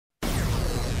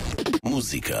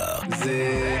מוזיקה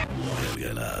זה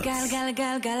גלגלצ.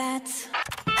 גלגלגלגלצ.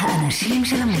 האנשים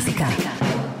של המוזיקה.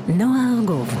 נועה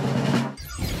ארגוב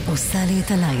עושה לי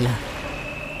את הלילה.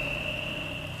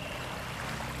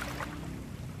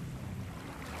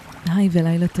 היי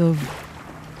ולילה טוב.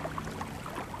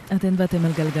 אתן ואתם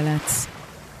על גלגלצ.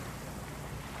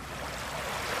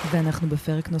 ואנחנו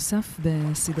בפרק נוסף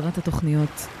בסדרת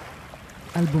התוכניות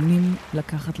אלבומים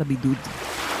לקחת לבידוד.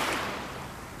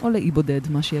 או לאי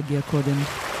בודד, מה שיגיע קודם.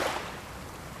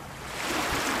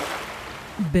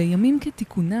 בימים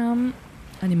כתיקונם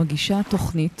אני מגישה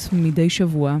תוכנית מדי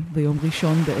שבוע ביום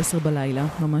ראשון ב-10 בלילה,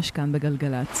 ממש כאן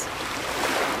בגלגלצ.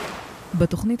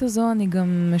 בתוכנית הזו אני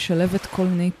גם משלבת כל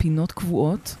מיני פינות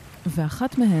קבועות,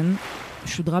 ואחת מהן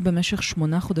שודרה במשך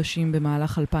 8 חודשים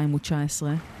במהלך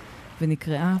 2019,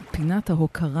 ונקראה פינת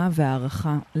ההוקרה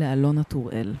והערכה לאלונה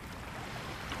טוראל.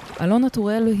 אלונה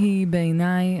טוראל היא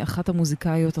בעיניי אחת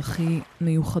המוזיקאיות הכי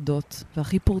מיוחדות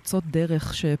והכי פורצות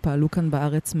דרך שפעלו כאן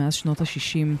בארץ מאז שנות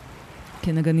ה-60,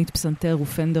 כנגנית פסנתר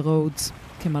ופנדר רודס,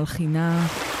 כמלחינה,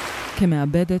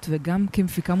 כמעבדת וגם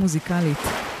כמפיקה מוזיקלית.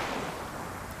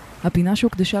 הפינה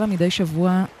שהוקדשה לה מדי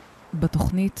שבוע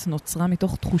בתוכנית נוצרה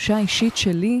מתוך תחושה אישית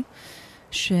שלי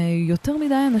שיותר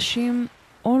מדי אנשים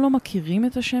או לא מכירים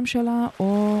את השם שלה,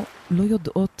 או לא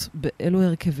יודעות באילו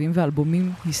הרכבים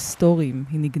ואלבומים היסטוריים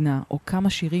היא נגנה, או כמה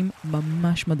שירים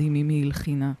ממש מדהימים היא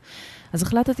הלחינה. אז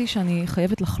החלטתי שאני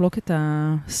חייבת לחלוק את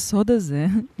הסוד הזה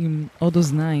עם עוד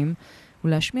אוזניים,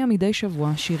 ולהשמיע מדי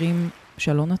שבוע שירים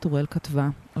שאלונה טוראל כתבה,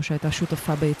 או שהייתה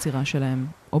שותפה ביצירה שלהם,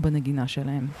 או בנגינה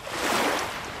שלהם.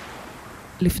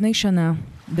 לפני שנה,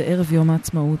 בערב יום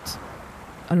העצמאות,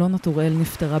 אלונה טוראל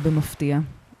נפטרה במפתיע,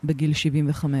 בגיל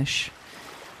 75.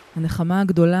 הנחמה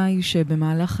הגדולה היא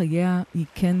שבמהלך חייה היא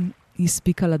כן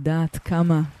הספיקה לדעת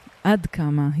עד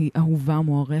כמה היא אהובה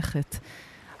מוערכת,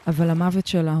 אבל המוות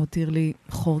שלה הותיר לי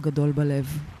חור גדול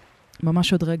בלב.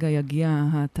 ממש עוד רגע יגיע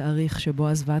התאריך שבו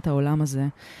עזבה את העולם הזה,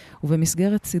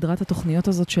 ובמסגרת סדרת התוכניות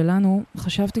הזאת שלנו,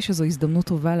 חשבתי שזו הזדמנות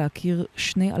טובה להכיר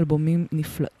 2 אלבומים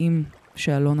נפלאים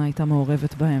שאלונה הייתה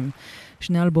מעורבת בהם.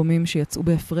 2 אלבומים שיצאו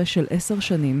בהפרש של 10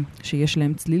 שנים, שיש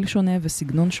להם צליל שונה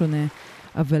וסגנון שונה,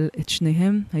 אבל את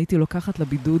שניהם הייתי לוקחת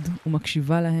לבידוד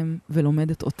ומקשיבה להם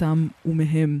ולומדת אותם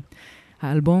ומהם.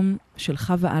 האלבום של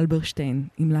אלברשטיין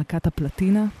עם להקת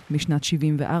הפלטינה משנת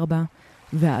 74,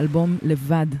 והאלבום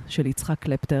לבד של יצחק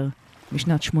קלפטר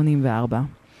משנת 84.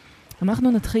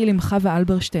 אנחנו נתחיל עם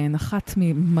אלברשטיין, אחת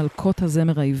ממלכות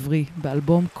הזמר העברי,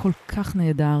 באלבום כל כך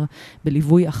נהדר,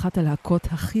 בליווי אחת הלהקות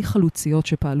הכי חלוציות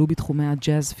שפעלו בתחומי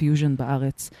הג'אז פיוז'ן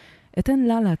בארץ. אתן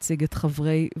לה להציג את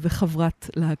חברי וחברת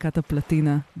להקת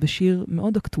הפלטינה בשיר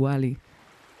מאוד אקטואלי,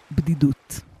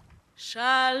 בדידות.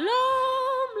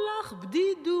 שלום לך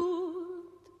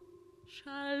בדידות,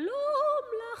 שלום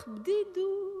לך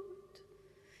בדידות,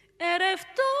 ערב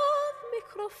טוב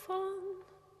מיקרופון,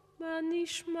 מה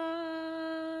נשמע?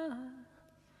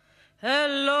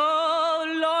 Hello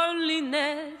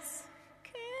loneliness,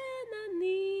 כן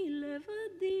אני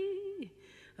לבדי,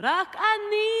 רק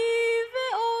אני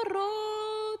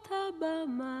ואורות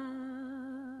הבמה.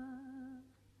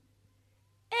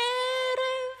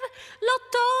 ערב לא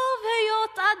טוב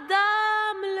היות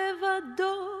אדם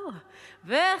לבדו,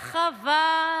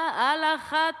 וחווה על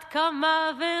אחת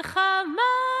כמה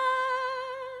וכמה,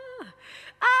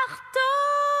 אך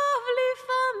טוב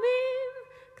לפעמים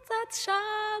קצת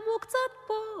שם וקצת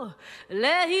פה,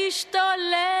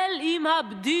 להשתולל עם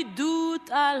הבדידות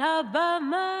על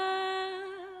הבמה.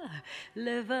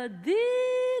 לבדי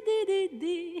די די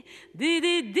די די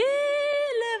די די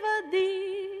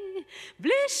לבדי,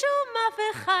 בלי שום אף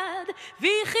אחד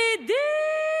ויחידי,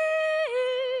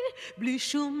 בלי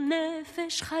שום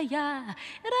נפש חיה,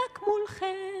 רק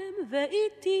מולכם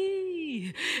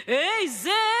ואיתי.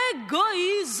 איזה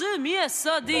אגואיזם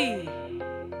יסודי.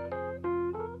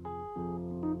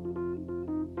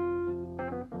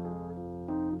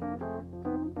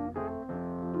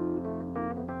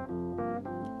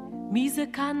 מי זה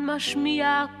כאן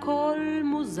משמיע קול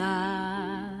מוזר,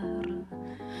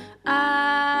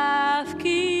 אף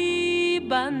כי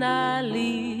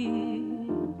בנאלי,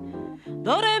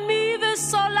 דו רמי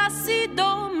וסול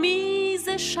לסידו, מי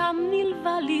זה שם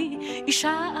נלווה לי?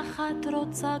 אישה אחת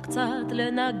רוצה קצת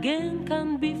לנגן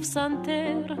כאן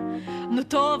בפסנתר, נו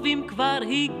טוב אם כבר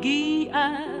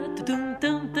הגיעה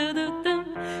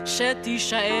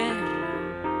שתישאר.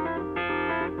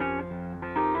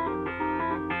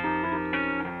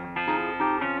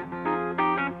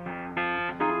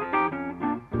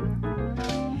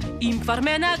 אם כבר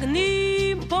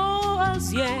מנגנים פה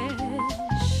אז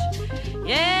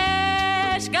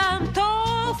יש גם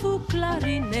טוב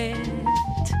וקלרינט,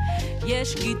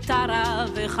 יש גיטרה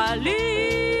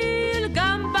וחליל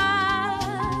גם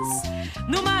בס.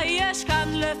 נו מה יש כאן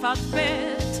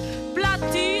לפטפט?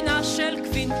 פלטינה של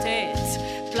קווינטט,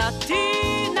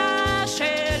 פלטינה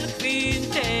של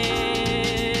קווינטט.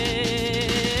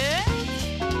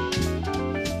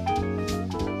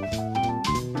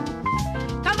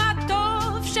 כמה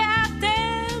טוב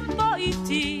שאתם פה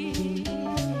איתי,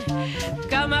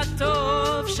 כמה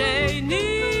טוב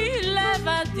שאיני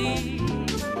לבדי.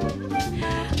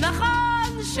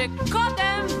 נכון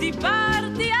שקודם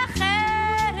דיברתי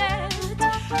אחרת,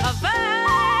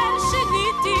 אבל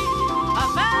שיניתי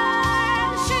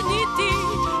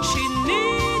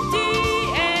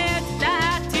את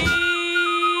דעתי.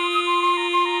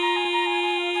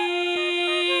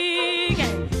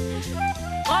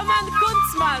 רומן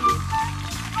קונצמן,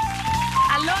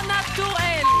 אלונה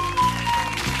טוראל,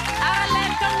 ארלה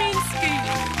קמינסקי,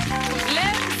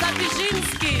 לב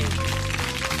זביז'ינסקי,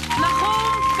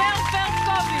 נחום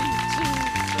פרפרקוביץ'.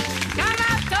 כמה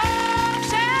טוב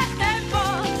שאתם פה,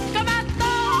 כמה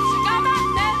טוב שגם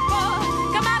אתם פה,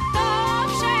 כמה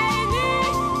טוב שאיני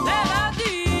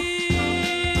לבדי.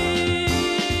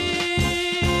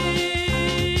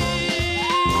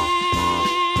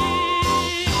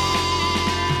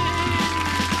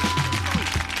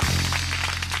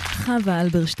 חווה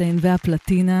אלברשטיין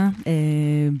והפלטינה,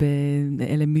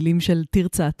 אלה מילים של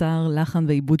תרצה אתר, לחן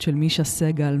ועיבוד של מישה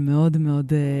סגל, מאוד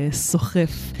מאוד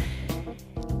סוחף.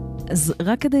 אז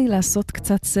רק כדי לעשות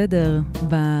קצת סדר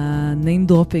בניים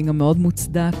דרופינג המאוד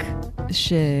מוצדק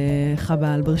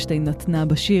שחווה אלברשטיין נתנה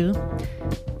בשיר,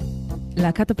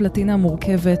 להקת הפלטינה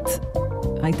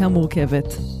הייתה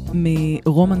מורכבת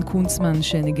מרומן קונצמן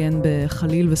שניגן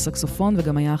בחליל וסקסופון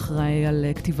וגם היה אחראי על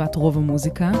כתיבת רוב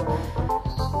המוזיקה.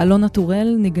 אלונה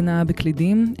טוראל ניגנה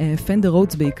בקלידים, פנדר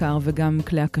רודס בעיקר וגם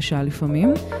כלי הקשה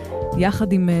לפעמים,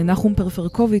 יחד עם נחום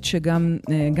פרפרקוביץ' שגם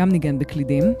ניגן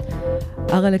בקלידים,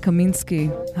 ארלה קמינסקי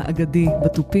האגדי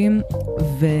בטופים,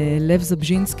 ולב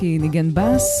זבז'ינסקי ניגן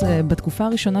בס. בתקופה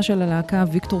הראשונה של הלהקה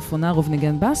ויקטור פונרוב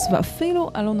ניגן בס, ואפילו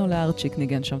אלונה לארצ'יק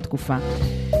ניגן שם תקופה.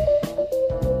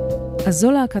 אז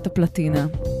זו להקת הפלטינה,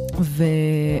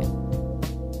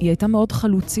 היא הייתה מאוד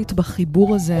חלוצית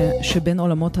בחיבור הזה שבין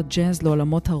עולמות הג'אז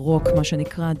לעולמות הרוק, מה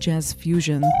שנקרא ג'אז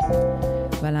פיוז'ן.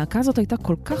 והלהקה הזאת הייתה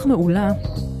כל כך מעולה,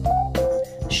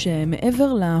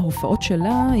 שמעבר להופעות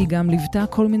שלה, היא גם ליוותה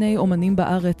כל מיני אומנים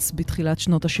בארץ בתחילת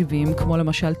שנות ה-70, כמו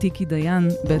למשל טיקי דיין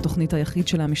בתוכנית היחיד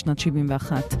שלה משנת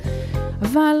 71.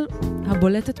 אבל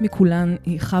הבולטת מכולן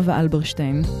היא חווה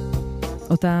אלברשטיין.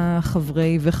 אותה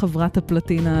חברי וחברת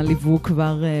הפלטינה ליוו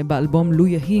כבר באלבום לו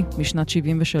יהי משנת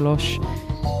 73.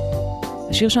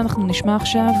 השיר שאנחנו נשמע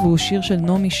עכשיו הוא שיר של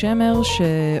נעמי שמר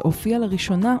שהופיע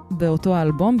לראשונה באותו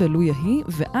האלבום בלו יהי,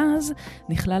 ואז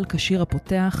נכלל כשיר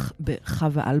הפותח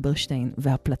בחווה אלברשטיין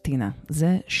והפלטינה.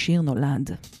 זה שיר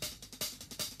נולד.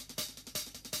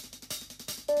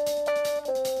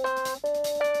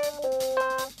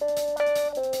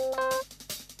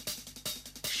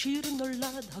 שיר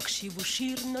נולד, הקשיבו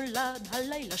שיר נולד,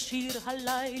 הלילה שיר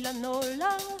הלילה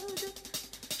נולד.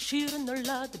 שיר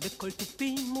נולד בכל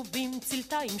טופים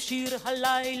ובמצלתיים, שיר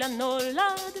הלילה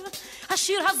נולד.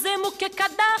 השיר הזה מוכה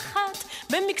קדחת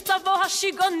במקצבו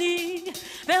השיגעוני,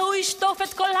 והוא ישטוף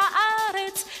את כל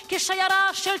הארץ כשיירה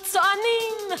של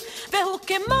צוענים, והוא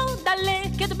כמו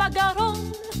דלקת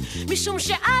בגרון, משום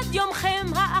שעד יומכם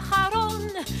האחרון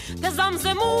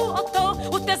תזמזמו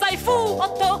אותו ותזייפו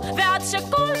אותו, ועד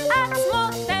שכל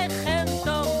עצמותיכם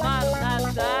תאמרנה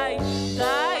די,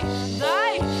 די,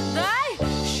 די, די.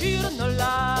 שיר נולד,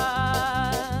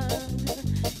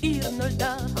 עיר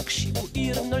נולדה, הקשיבו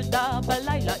עיר נולדה,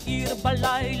 בלילה עיר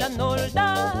בלילה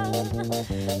נולדה,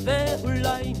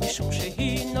 ואולי משום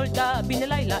שהיא נולדה בן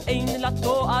לילה אין לה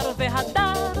תואר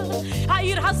והדר,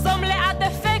 העיר הזו מלאה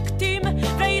דפקטים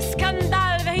והיא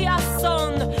סקנדל והיא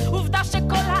אסון. עובדה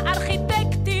שכל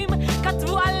הארכיטקטים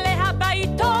כתבו עליה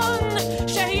בעיתון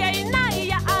שהיא אינה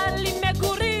יעל עם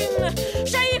מגורים,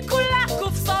 שהיא כולה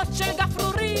קופסות של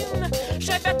גפרורים,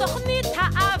 שבתוכנית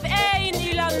האב אין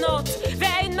אילנות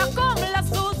ואין מקום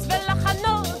לזוז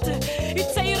ולחנות. היא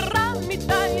צעירה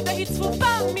מדי והיא צפופה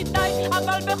מדי,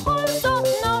 אבל בכל זאת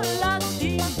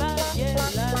נולדים בה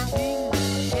ילדים.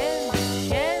 כן,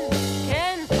 כן,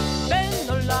 כן, בן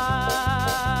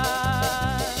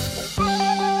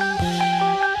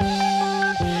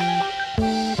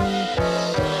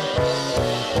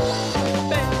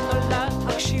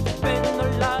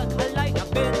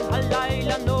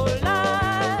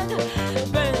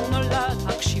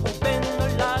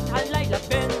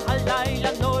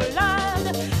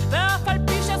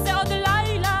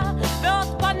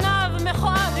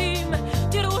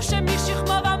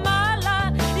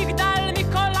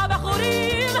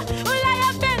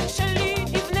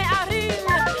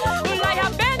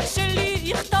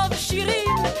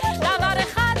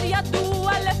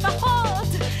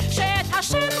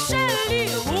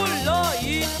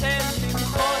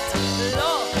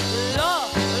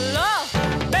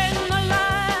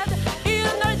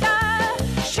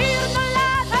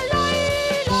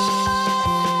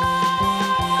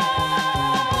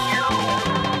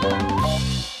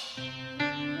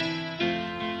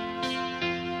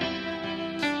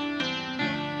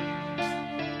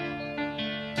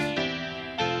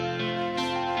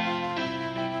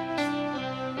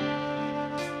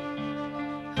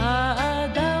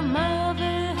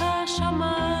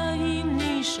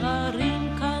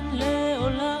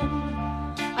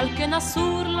כן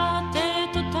אסור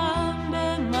לתת אותם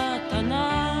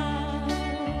במתנה.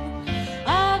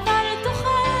 אבל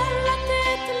תוכל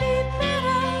לתת לי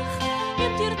פרח,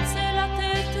 אם תרצה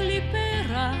לתת לי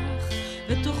פרח,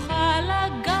 ותוכל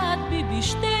לגעת בי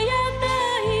בשתי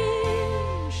ידיים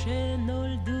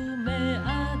שנולדו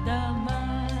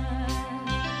מאדמה.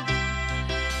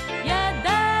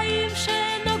 ידיים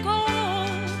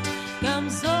שנוגעות, גם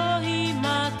זוהי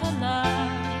מתנה,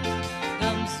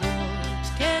 גם זאת,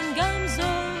 כן גם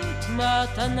זאת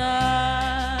מתנה.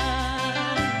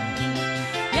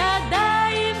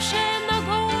 ידיים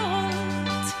שנוגעות,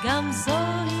 גם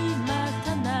זוהי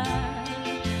מתנה,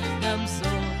 גם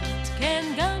זאת, כן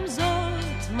גם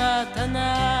זאת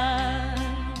מתנה.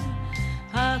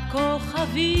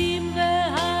 הכוכבים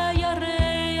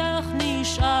והירח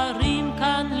נשארים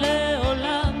כאן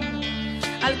לעולם,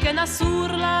 על כן אסור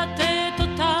לתת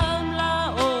אותם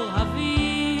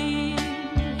לאוהבים.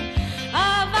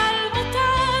 אבל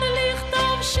מותר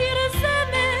לכתוב שיר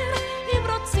זמר, אם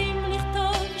רוצים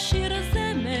לכתוב שיר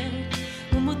זמר,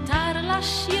 ומותר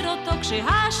לשיר אותו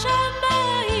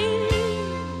כשהשמיים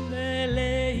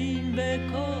מלאים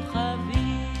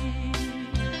בכוכבים.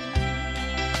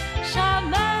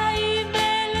 שמיים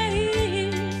מלאים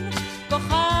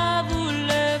כוכב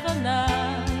ולבנה,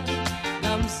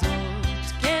 גם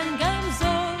זאת, כן גם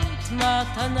זאת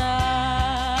מתנה.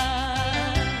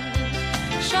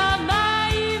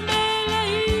 שמיים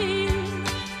מלאים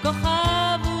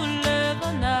כוכב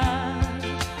ולבנה,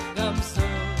 גם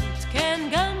זאת, כן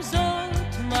גם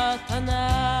זאת מתנה.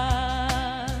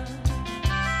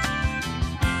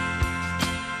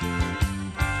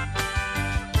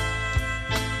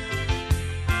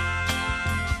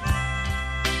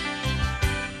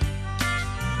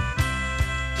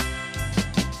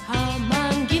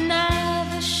 המנגינה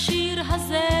ושיר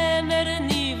הזמר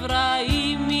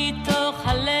נבראים מתוך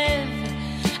הלב,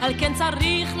 על כן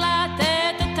צריך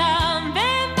לתת אותם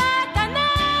במתנה.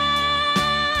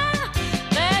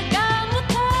 וגם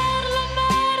מותר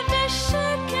לומר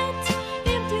בשקט,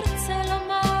 אם תרצה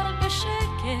לומר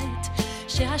בשקט,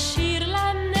 שהשיר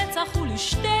לנצח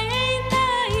ולשתי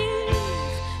עיניים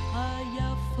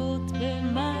היפות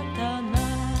במתנה.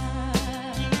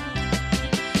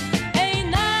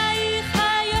 עינייך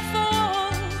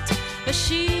היפות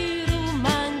בשיר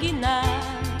ומנגינה,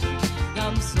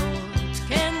 גם זאת,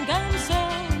 כן גם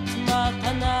זאת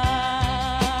מתנה.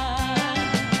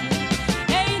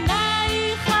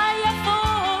 עינייך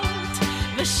היפות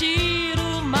בשיר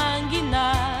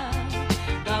ומנגינה,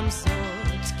 גם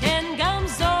זאת, כן גם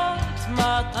זאת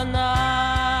מתנה.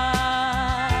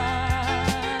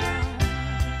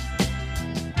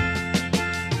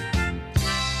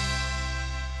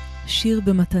 שיר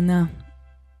במתנה,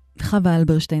 חווה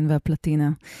אלברשטיין והפלטינה.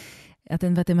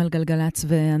 אתן ואתם על גלגלץ,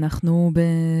 ואנחנו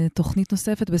בתוכנית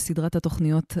נוספת בסדרת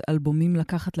התוכניות אלבומים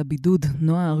לקחת לבידוד.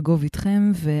 נועה ארגוב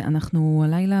איתכם, ואנחנו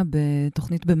הלילה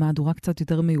בתוכנית במהדורה קצת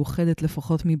יותר מיוחדת,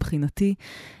 לפחות מבחינתי,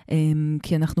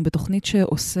 כי אנחנו בתוכנית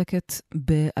שעוסקת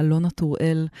באלונה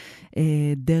טוראל,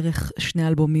 דרך שני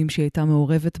אלבומים שהיא הייתה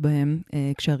מעורבת בהם,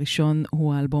 כשהראשון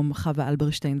הוא האלבום חווה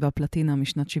אלברשטיין והפלטינה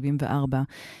משנת 74.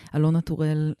 אלונה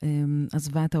טוראל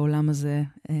עזבה את העולם הזה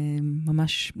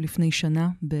ממש לפני שנה,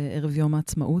 בערב יום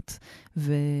העצמאות,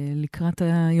 ולקראת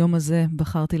היום הזה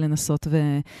בחרתי לנסות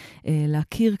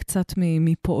ולהכיר קצת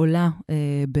מפועלה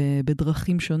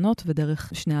בדרכים שונות,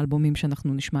 ודרך שני האלבומים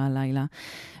שאנחנו נשמע הלילה.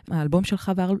 האלבום של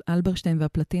חווה אלברשטיין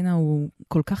והפלטינה הוא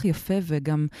כל כך יפה,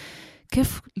 וגם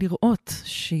כיף לראות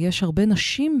שיש הרבה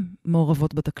נשים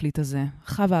מעורבות בתקליט הזה.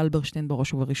 חווה אלברשטיין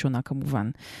בראש ובראשונה כמובן.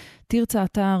 תרצה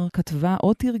אתר כתבה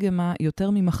או תרגמה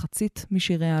יותר ממחצית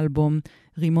משירי האלבום.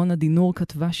 רימון הדינור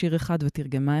כתבה שיר אחד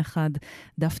ותרגמה אחד.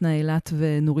 דפנה אילת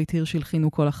ונורית הירש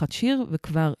הלחינו כל אחת שיר,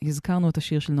 וכבר הזכרנו את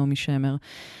השיר של נעמי שמר.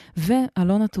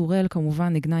 ואלונה טוראל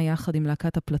כמובן נגנה יחד עם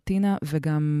להקת הפלטינה,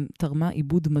 וגם תרמה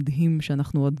עיבוד מדהים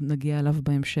שאנחנו עוד נגיע אליו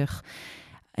בהמשך.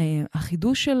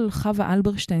 החידוש של חווה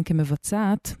אלברשטיין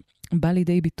כמבצעת בא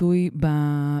לידי ביטוי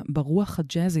ברוח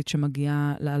הג'אזית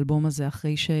שמגיעה לאלבום הזה,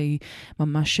 אחרי שהיא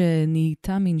ממש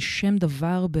נהייתה מין שם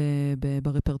דבר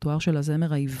ברפרטואר של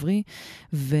הזמר העברי,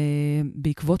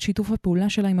 ובעקבות שיתוף הפעולה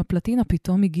שלה עם הפלטינה,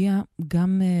 פתאום הגיע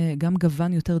גם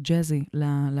גוון יותר ג'אזי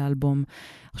לאלבום.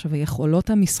 עכשיו, היכולות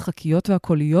המשחקיות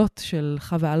והקוליות של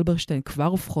חווה אלברשטיין כבר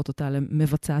הופכות אותה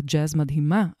למבצעת ג'אז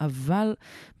מדהימה, אבל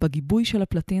בגיבוי של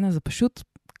הפלטינה זה פשוט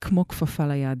כמו כפפה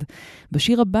ליד.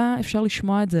 בשיר הבא אפשר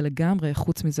לשמוע את זה לגמרי,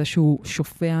 חוץ מזה שהוא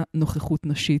שופע נוכחות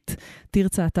נשית.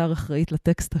 תרצה אתר אחראית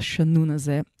לטקסט השנון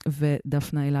הזה,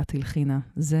 ודפנה אילת הלחינה.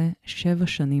 זה 7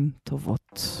 שנים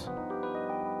טובות.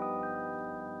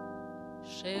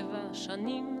 7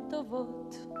 שנים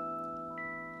טובות,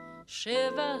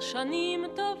 7 שנים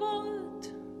טובות.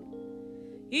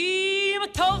 אם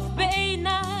טוב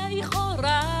בעינייך או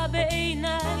רע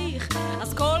בעינייך,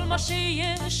 אז כל מה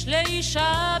שיש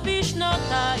לאישה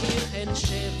בשנותייך הן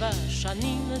 7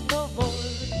 שנים טובות.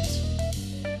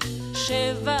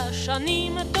 7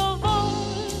 שנים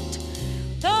טובות,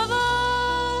 טובות.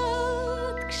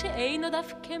 כשאין עוד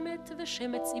אף קמת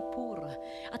ושמץ איפור,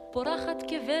 את פורחת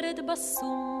כברד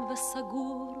בסום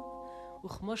וסגור.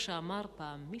 וכמו שאמר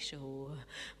פעם מישהו,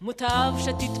 מוטב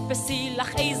שתתפסי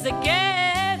לך איזה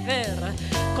גבר,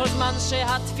 כל זמן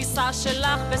שהתפיסה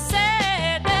שלך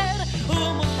בסדר,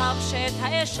 ומוטב שאת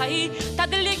האש ההיא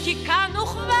תדליקי כאן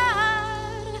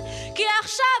וכבר, כי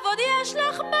עכשיו עוד יש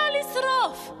לך מה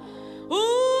לשרוף,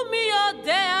 ומי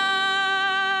יודע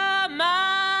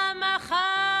מה מחר.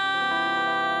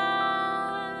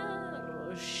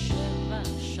 7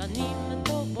 שנים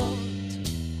טובות,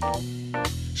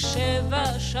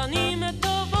 7 שנים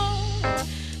טובות,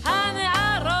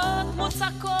 הנערות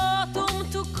מוצקות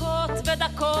ומתוקות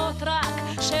ודקות רק.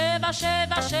 7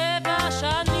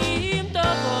 שנים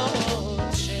טובות,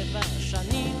 7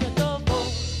 שנים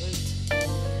טובות,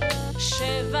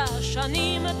 7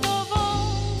 שנים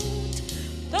טובות,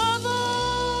 טובות.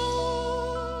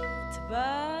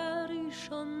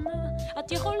 בראשונה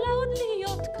את יכולה עוד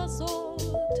להיות כזאת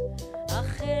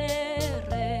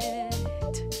אחרת,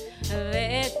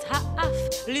 ואת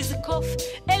האף לזקוף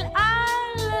אל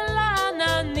על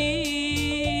לעננים.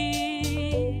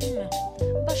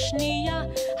 בשנייה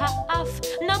האף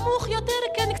נמוך יותר,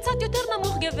 כן קצת יותר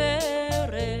נמוך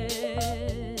גברת.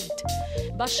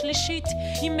 בשלישית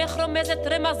היא מחרומזת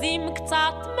רמזים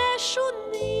קצת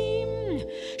משונים,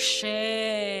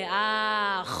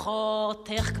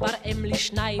 שאחותך כבר אם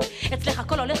לשניים, אצלך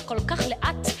הכל הולך כל כך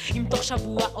לאט, אם תוך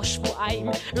שבוע או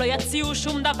שבועיים לא יציעו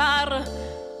שום דבר,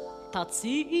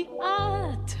 תציעי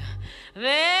את.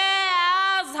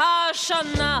 ואז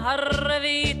השנה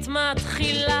הרביעית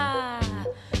מתחילה,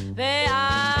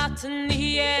 ואת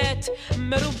נהיית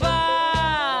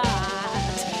מרובעת.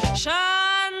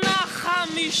 שנה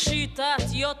חמישית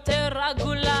את יותר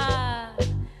עגולה,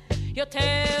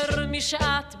 יותר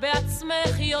משאת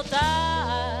בעצמך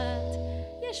יודעת.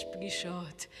 יש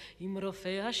פגישות עם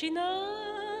רופא השיניים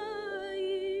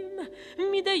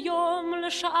מדי יום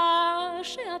לשעה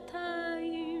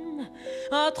שעתיים.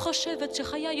 את חושבת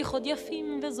שחייך עוד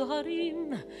יפים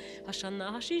וזוהרים,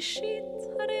 השנה השישית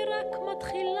הרי רק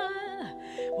מתחילה,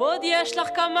 ועוד יש לך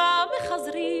כמה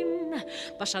מחזרים.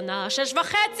 בשנה 6.5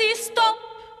 סטופ,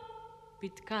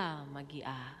 פתקה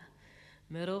מגיעה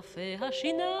מרופא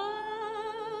השיניים.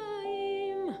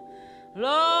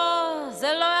 לא,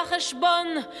 זה לא החשבון,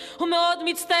 הוא מאוד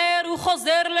מצטער, הוא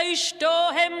חוזר לאשתו,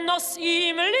 הם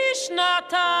נוסעים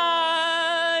לשנתיים.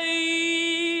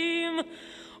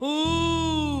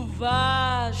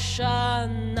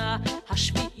 ובשנה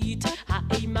השביעית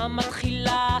האימה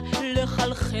מתחילה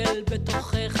לחלחל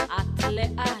בתוכך את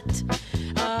לאט.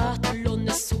 את לא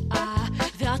נשואה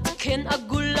ואת כן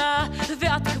עגולה,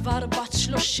 ואת כבר בת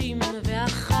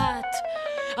 31,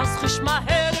 אז חיש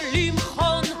מהר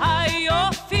למכון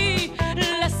היופי,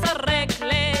 לסרק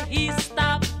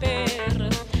להסתפר,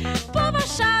 פה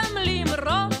ושם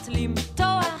למרות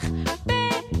למתוח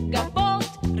בגבות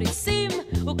ריסים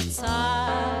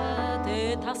וקצת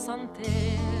את הסנטר.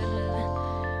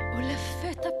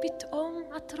 ולפתע פתאום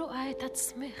את רואה את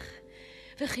עצמך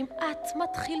וכמעט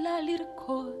מתחילה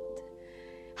לרקוד.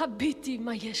 הביטי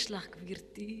מה יש לך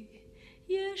גברתי,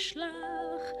 יש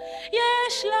לך,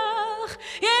 יש לך,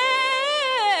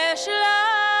 יש לך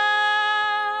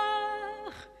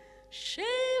 7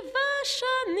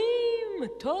 שנים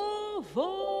טובות,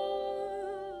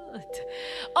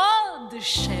 עוד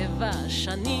 7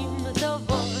 שנים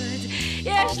טובות,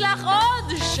 יש לך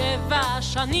עוד 7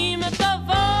 שנים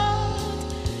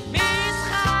טובות.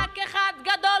 משחק אחד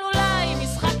גדול אולי,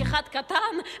 משחק אחד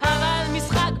קטן, אבל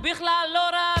משחק בכלל לא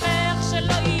רע, ואיך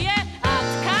שלא יהיה עד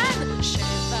כאן 7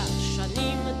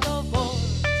 שנים טובות,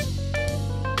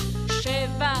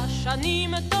 7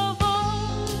 שנים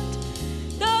טובות,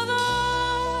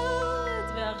 טובות.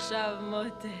 ועכשיו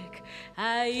מותק,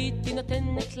 הייתי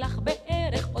נותנת לך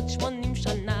בערך עוד 80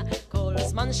 שנה, כל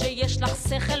זמן שיש לך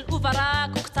שכל וברק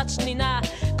וקצת שנינה,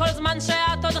 כל זמן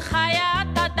שאת עוד חיה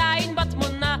את עדיין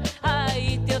בתמונה.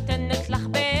 הייתי נותנת לך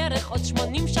בערך עוד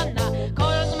 80 שנה,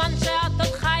 כל זמן שאת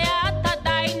עוד חיה את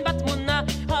עדיין בתמונה.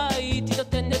 הייתי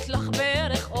נותנת לך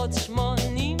בערך עוד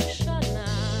 80 שנה,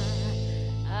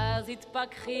 אז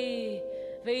התפכחי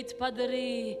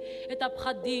והתפדרי, את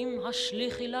הפחדים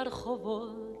השליחי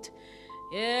לרחובות.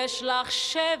 יש לך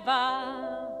 7,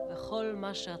 וכל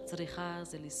מה שאת צריכה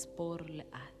זה לספור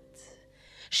לאט.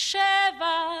 7,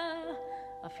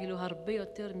 אפילו הרבה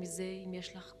יותר מזה, אם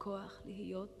יש לך כוח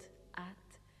להיות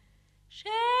את. 7.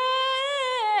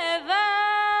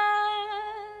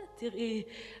 תראי,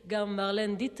 גם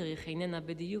מרלן דיטריך איננה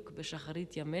בדיוק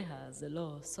בשחרית ימיה, זה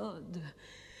לא סוד.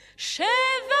 7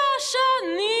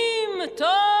 שנים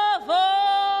טובות,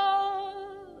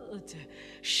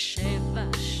 7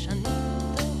 שנים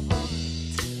טובות,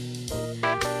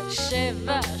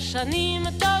 7 שנים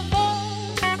טובות.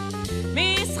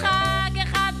 משחק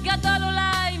אחד גדול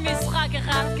אולי, משחק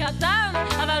אחד קטן,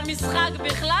 אבל משחק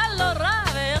בכלל לא רע,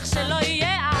 ואיך שלא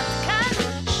יהיה עד כאן.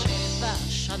 7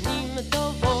 שנים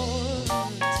טובות,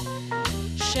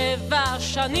 7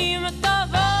 שנים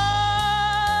טובות,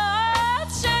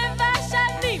 7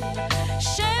 שנים,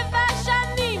 7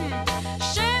 שנים,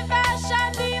 7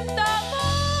 שנים טובות,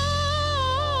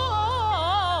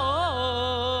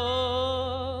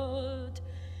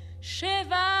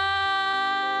 7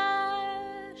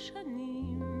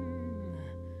 שנים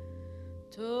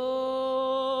טובות.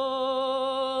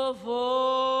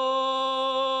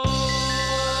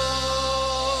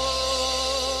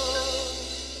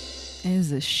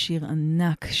 איזה שיר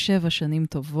ענק, 7 שנים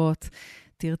טובות.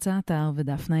 תרצה אתר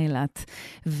ודפנה אילת.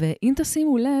 ואם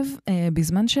תשימו לב,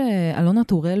 בזמן שאלונה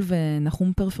טורל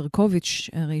ונחום פרפרקוביץ',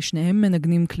 הרי שניהם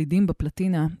מנגנים קלידים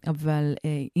בפלטינה, אבל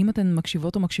אם אתן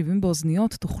מקשיבות או מקשיבים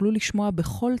באוזניות, תוכלו לשמוע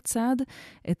בכל צד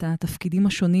את התפקידים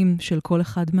השונים של כל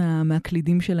אחד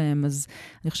מהקלידים שלהם. אז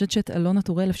אני חושבת שאת אלונה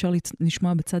טורל אפשר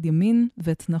לשמוע בצד ימין,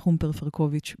 ואת נחום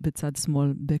פרפרקוביץ' בצד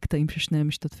שמאל, בקטעים ששניהם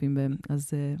משתתפים בהם.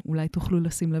 אז אולי תוכלו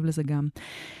לשים לב לזה גם.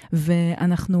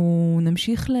 ואנחנו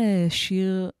נמשיך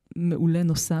לשיר מעולה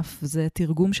נוסף, זה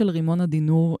תרגום של רימון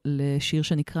הדינור לשיר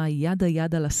שנקרא ידה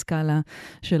ידה לסקאלה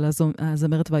של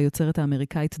הזמרת והיוצרת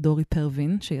האמריקאית דורי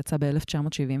פרווין, שיצא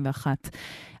ב-1971.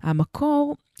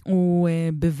 המקור הוא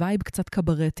בווייב קצת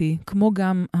קברטי, כמו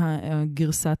גם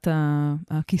גרסת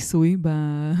הכיסוי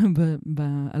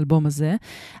באלבום הזה,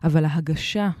 אבל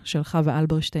ההגשה של חווה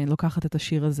אלברשטיין לוקחת את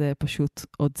השיר הזה פשוט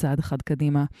עוד צעד אחד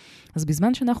קדימה. אז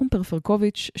בזמן שנחום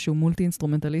פרפרקוביץ', שהוא מולטי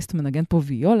אינסטרומנטליסט, מנגן פה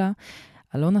ויולה,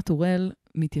 אלונה טורל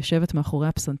מתיישבת מאחורי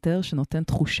הפסנתר שנותן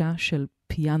תחושה של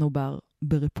פיאנו בר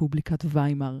ברפובליקת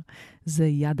ויימר. זה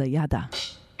ידה ידה.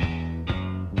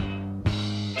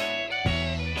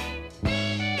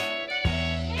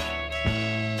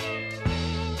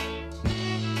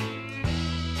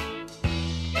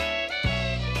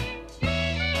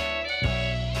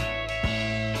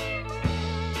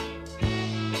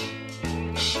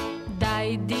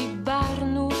 די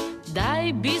דיברנו,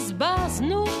 די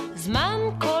בזבזנו, זמן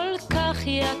כל כך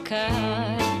יקר.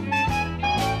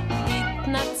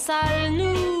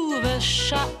 התנצלנו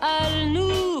ושאלנו,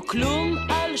 כלום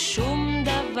על שום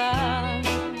דבר.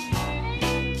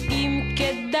 אם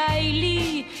כדאי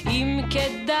לי, אם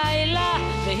כדאי לה,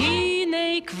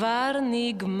 והנה כבר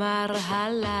נגמר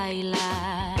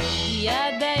הלילה.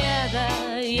 ידה ידה,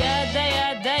 ידה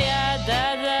ידה ידה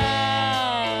ידה.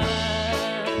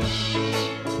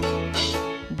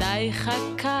 די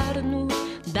חקרנו,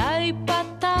 די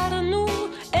פתרנו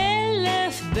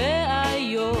 1000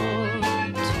 בעיות.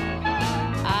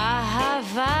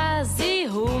 אהבה,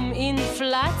 זיהום,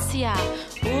 אינפלציה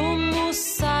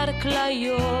ומוסר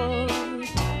כליות.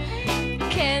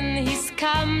 כן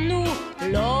הסכמנו,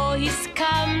 לא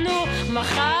הסכמנו,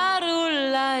 מחר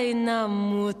אולי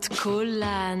נמות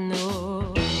כולנו.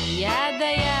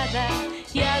 ידה ידה,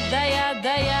 ידה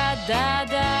ידה ידה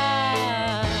ידה.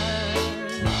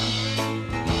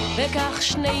 וכך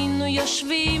שנינו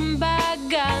יושבים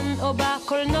בגן או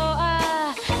בקולנוע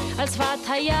על שפת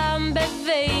הים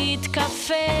בבית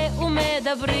קפה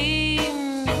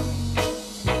ומדברים.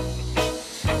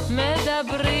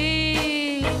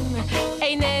 מדברים.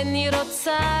 אינני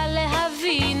רוצה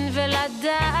להבין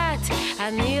ולדעת,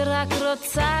 אני רק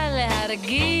רוצה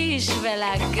להרגיש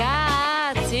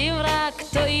ולגעת. אם רק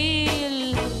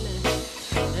תועיל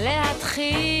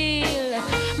להתחיל.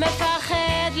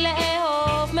 מפחד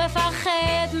לאהוב,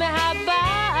 מפחד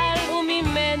מהבעל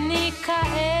וממני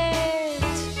כעת.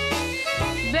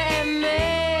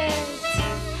 באמת,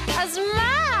 אז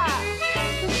מה?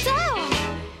 טוב,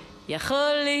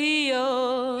 יכול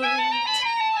להיות.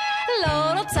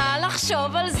 לא רוצה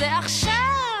לחשוב על זה עכשיו.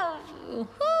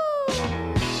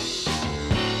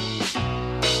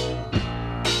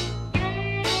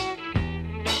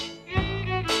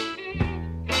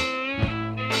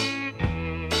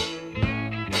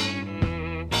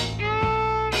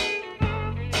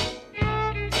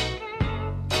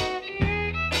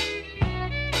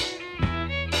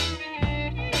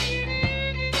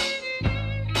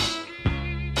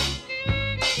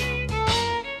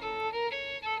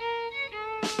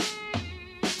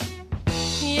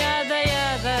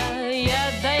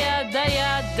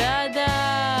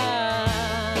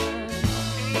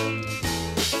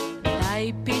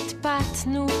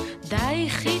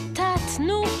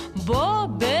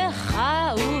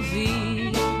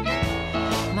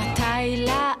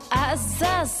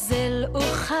 לעזאזל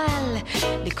אוכל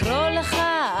לקרוא לך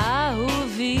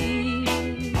אהובי,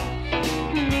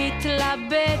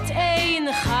 מתלבט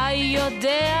אינך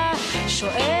יודע,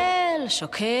 שואל,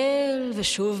 שוקל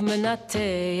ושוב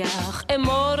מנתח,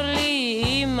 אמור לי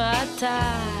אם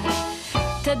אתה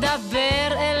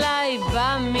תדבר אליי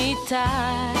במיטה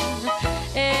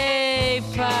אי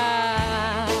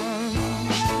פעם,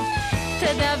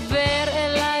 תדבר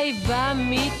אליי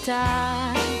במיטה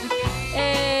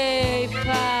אי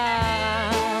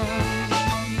פעם,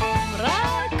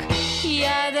 רק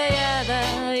ידה ידה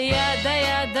ידה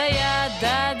ידה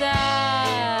ידה דה,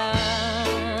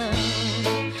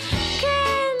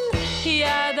 כן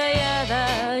ידה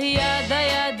ידה ידה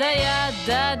ידה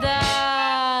ידה דה,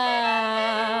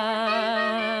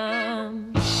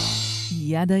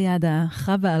 ידה ידה,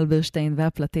 חווה אלברשטיין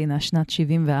והפלטינה, שנת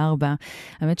 74.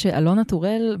 האמת שאלונה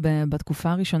טורל,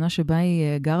 בתקופה הראשונה שבה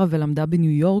היא גרה ולמדה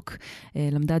בניו יורק,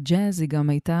 למדה ג'אז, היא גם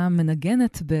הייתה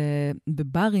מנגנת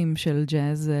בברים של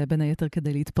ג'אז, בין היתר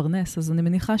כדי להתפרנס. אז אני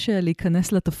מניחה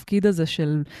שלהיכנס לתפקיד הזה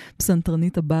של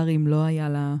פסנתרנית הברים לא היה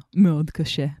לה מאוד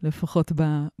קשה, לפחות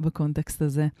בקונטקסט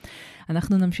הזה.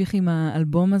 אנחנו נמשיך עם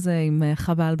האלבום הזה, עם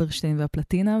חווה אלברשטיין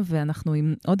והפלטינה, ואנחנו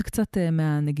עם עוד קצת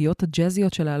מהנגיעות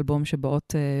הג'אזיות של האלבום שבאות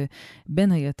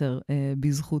בין היתר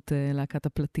בזכות להקת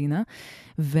הפלטינה.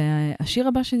 והשיר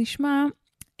הבא שנשמע,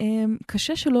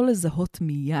 קשה שלא לזהות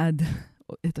מיד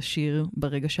את השיר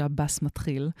ברגע שהבאס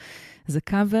מתחיל. זה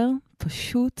קאבר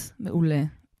פשוט מעולה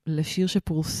לשיר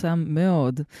שפורסם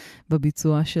מאוד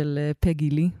בביצוע של פגי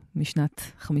לי משנת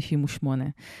 58.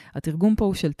 התרגום פה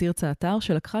הוא של תרצה אתר,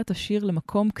 שלקחה את השיר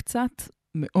למקום קצת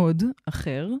מאוד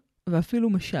אחר, ואפילו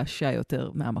משעשע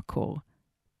יותר מהמקור.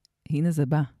 הנה זה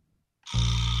בא.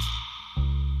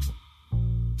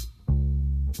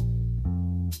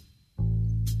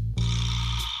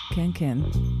 כן, כן,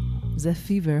 זה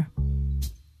פיבר.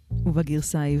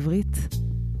 ובגרסה העברית,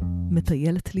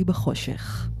 מטיילת לי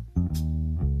בחושך.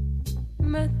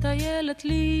 מטיילת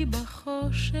לי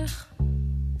בחושך,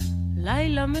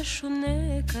 לילה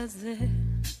משונה כזה,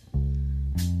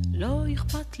 לא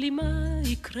אכפת לי מה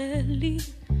יקרה לי,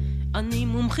 אני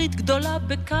מומחית גדולה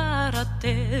בקראטה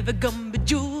וגם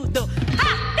בג'ודו.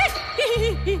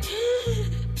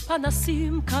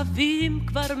 פנסים קווים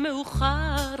כבר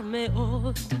מאוחר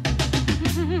מאוד.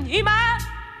 אמא,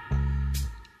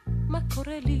 מה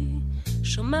קורה לי?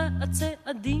 שומעת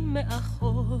צעדים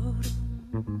מאחור,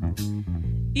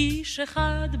 איש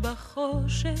אחד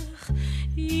בחושך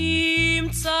עם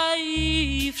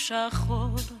צעיף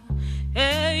שחור.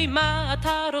 היי, מה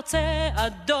אתה רוצה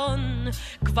אדון?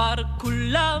 כבר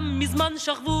כולם מזמן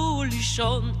שכבו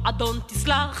לישון. אדון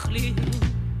תסלח לי,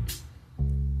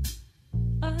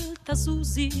 אל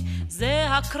תזוזי, זה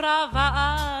הקרב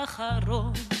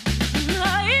האחרון.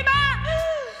 אמא,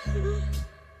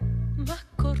 מה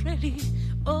קורה לי?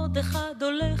 עוד אחד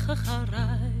הולך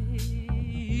אחריי,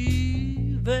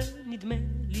 ונדמה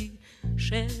לי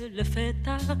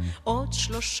שלפתע עוד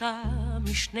 3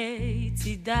 משני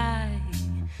צידיי.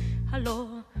 הלו,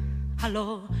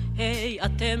 הלו, היי,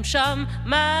 אתם שם,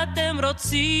 מה אתם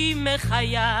רוצים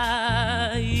מחיי?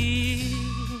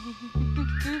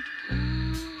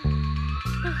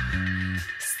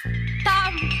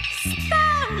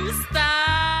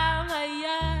 סתם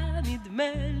היה נדמה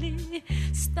לי,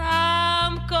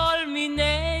 סתם כל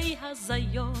מיני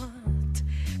הזיות,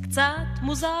 קצת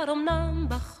מוזר אמנם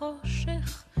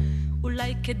בחושך,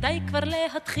 אולי כדאי כבר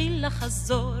להתחיל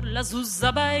לחזור, לזוז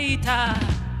הביתה.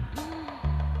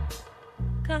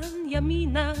 כאן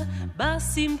ימינה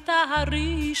בסמטה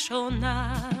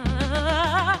הראשונה.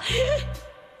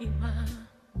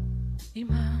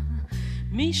 אמא,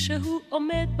 מישהו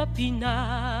עומד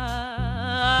בפינה.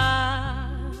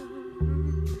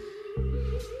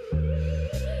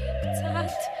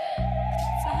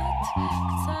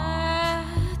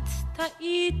 קצת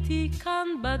טעיתי כאן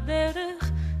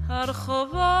בדרך,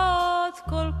 הרחובות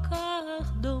כל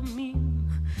כך דומים.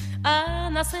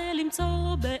 אנסה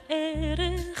למצוא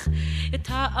בערך את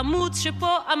העמוד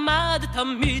שפה עמד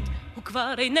תמיד, הוא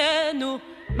כבר איננו.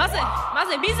 מה זה?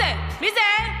 מי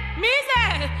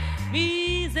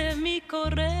זה? מי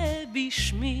קורא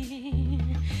בשמי?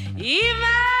 אמא,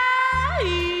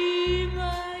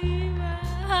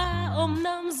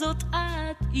 אמנם זאת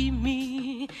את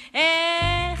אמי,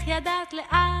 איך ידעת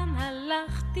לאן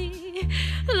הלכתי?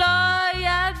 לא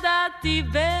ידעתי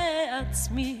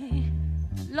בעצמי.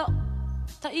 לא,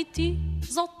 טעיתי,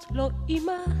 זאת לא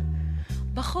אמא,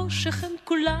 בחושך הם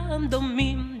כולם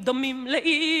דומים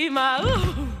לאמא.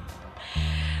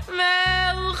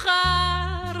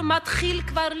 מאוחר, מתחיל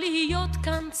כבר להיות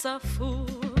כאן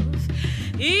צפוף.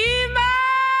 אמא,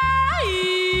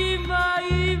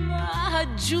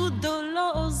 הג'ודו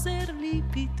לא עוזר לי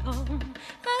פתאום,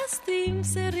 אז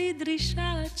תמסרי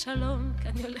דרישת שלום, כי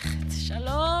אני הולכת.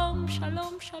 שלום,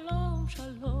 שלום, שלום,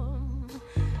 שלום,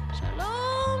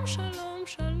 שלום, שלום,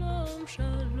 שלום,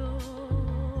 שלום.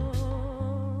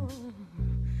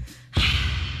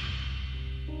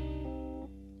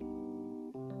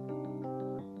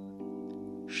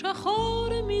 שחור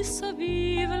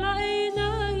מסביב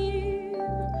לעיניים,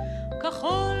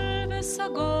 כחול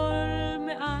וסגול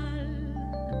מעל,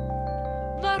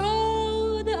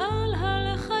 ורוד על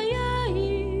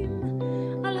הלחיים,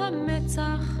 על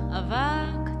המצח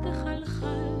אבק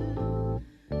תחלחל.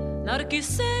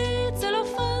 נרקיסי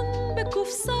צלופן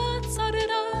בקופסה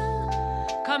צררה,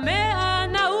 קמע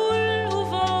נעול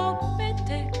ובו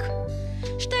פתק,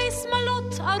 שתי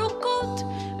שמלות ארוכות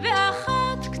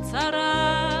ואחת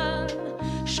קצרה,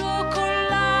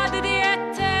 שוקולד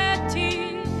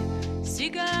דיאטטי,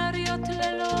 סיגריות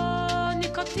ללא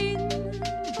ניקוטין,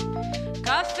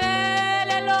 קפה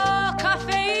ללא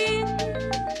קפאין,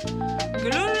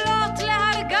 גלולות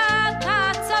להרגעת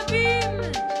העצבים,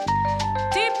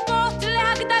 טיפות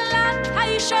להגדלת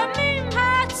הישמים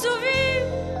העצובים.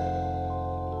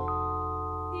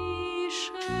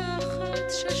 אישה אחת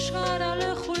ששרה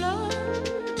לכולם,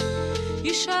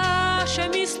 אישה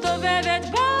שמסתובבת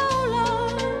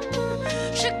בעולם,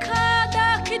 שכד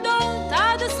הכידות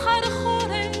עד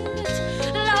סחרחורת,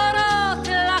 להורות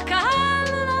לקהל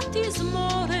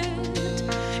לתזמורת,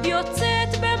 יוצאת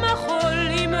במחול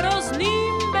עם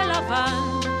רוזנים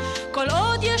בלבן, כל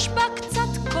עוד יש בה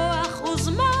קצת כוח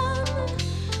וזמן,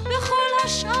 וכל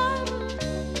השאר,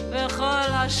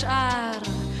 וכל השאר,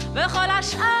 וכל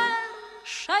השאר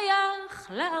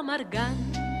שייך לאמרגן.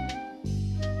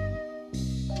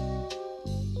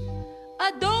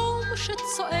 אדום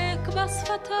שצועק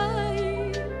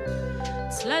בשפתיים,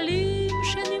 צללים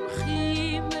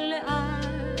שנמחים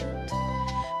לאט,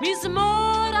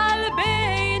 מזמור על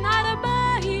בין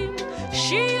ארבעים,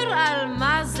 שיר על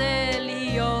מה זה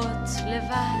להיות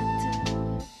לבד.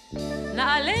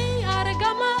 נעלי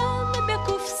ארגמן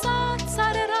בקופסה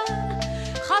צררה,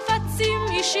 חפצים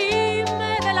אישיים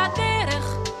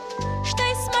ולדרך, שתי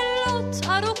שמלות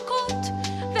ארוכות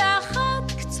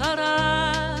ואחת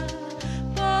קצרה,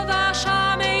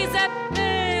 שם איזה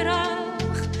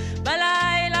פרח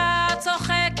בלילה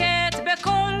צוחקת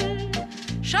בקול,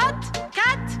 שט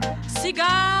קט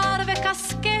סיגר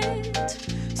וקסקט.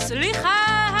 סליחה,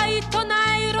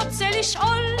 העיתונאי רוצה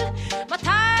לשאול,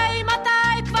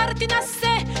 מתי כבר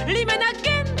תנסה לי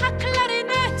מנגן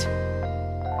הקלרינט.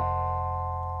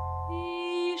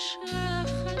 אישה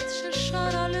אחת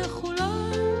ששרה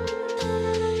לכולם,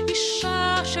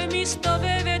 אישה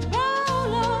שמסתובבת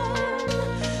בעולם,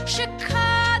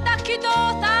 שכד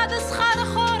הכידות עד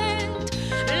סחרחורת,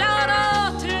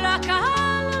 להורות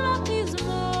לקהל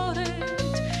לתזמורת,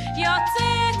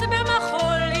 יוצאת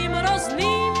במחול עם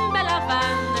רוזנים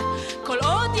בלבן, כל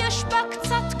עוד יש בה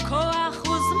קצת כוח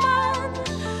וזמן,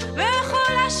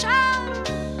 וכל השאר,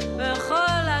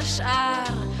 וכל השאר,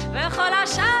 וכל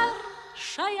השאר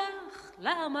שייך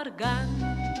לאמרגן.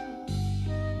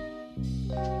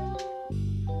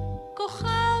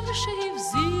 כוכב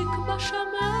שהבזיק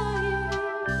בשמיים,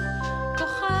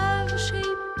 כוכב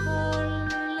שיפול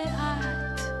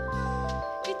לאט,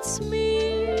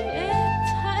 עצמי את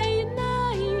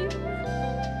העיניים,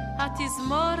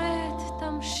 התזמורת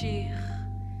תמשיך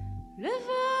לבד.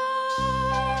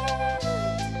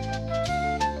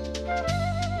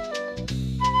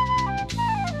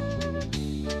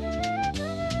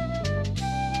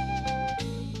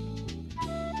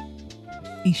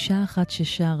 אישה אחת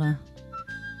ששרה,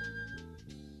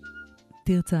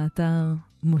 תרצה אתר,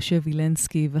 משה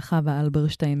וילנסקי וחווה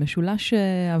אלברשטיין, משולש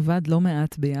שעבד לא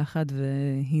מעט ביחד,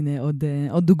 והנה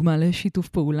עוד דוגמה לשיתוף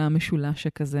פעולה משולש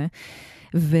שכזה.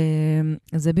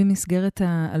 וזה במסגרת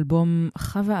האלבום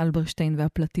חווה אלברשטיין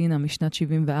והפלטינה משנת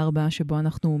 74, שבו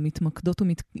אנחנו מתמקדות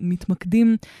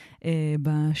ומתמקדים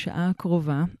בשעה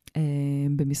הקרובה,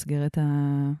 במסגרת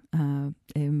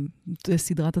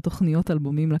סדרת התוכניות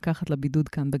אלבומים לקחת לבידוד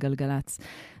כאן בגלגלץ.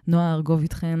 נועה ארגוב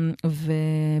איתכן,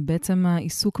 ובעצם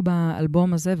העיסוק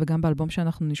באלבום הזה וגם באלבום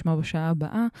שאנחנו נשמע בשעה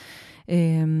הבאה,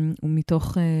 הוא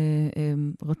מתוך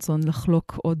רצון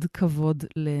לחלוק עוד כבוד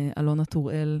לאלונה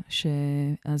טוראל,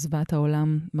 שעזבה את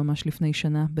העולם ממש לפני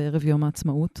שנה בערב יום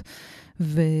העצמאות,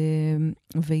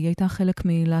 והיא הייתה חלק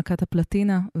מלהקת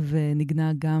הפלטינה,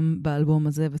 ונגנה גם באלבום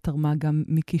הזה ותרמה גם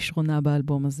מכישרונה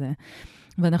באלבום הזה.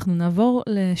 ואנחנו נעבור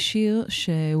לשיר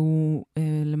שהוא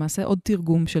למעשה עוד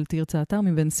תרגום של תרצה אתר,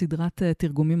 מבין סדרת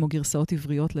תרגומים או גרסאות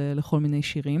עבריות לכל מיני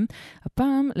שירים.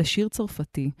 הפעם לשיר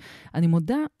צרפתי. אני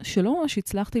מודה שלא ממש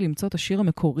הצלחתי למצוא את השיר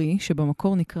המקורי,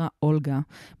 שבמקור נקרא אולגה.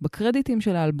 בקרדיטים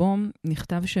של האלבום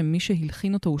נכתב שמי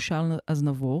שהלחין אותו הוא שרל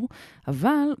אזנבור,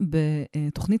 אבל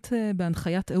בתוכנית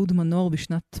בהנחיית אהוד מנור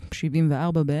בשנת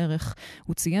 74 בערך,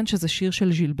 הוא ציין שזה שיר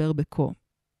של ז'ילבר בקו.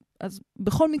 אז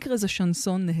בכל מקרה זה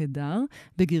שנסון נהדר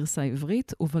בגרסה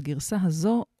עברית, ובגרסה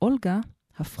הזו אולגה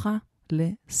הפכה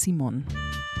לסימון.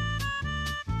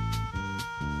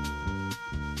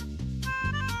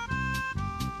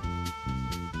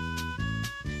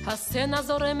 הסצנה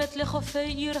זורמת לחופי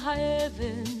עיר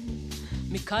האבן,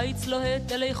 מקיץ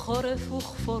לוהט אלי חורף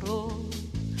וכפורו,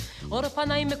 אור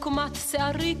פניי מקומת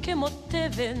שערי כמו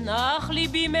תבן, אך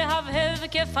ליבי מהבהב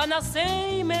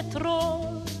כפנסי מטרו.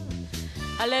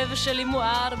 הלב שלי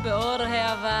מואר באור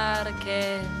העבר,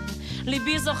 כן,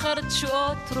 ליבי זוכר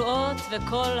תשועות, תרועות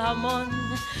וכל המון.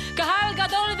 קהל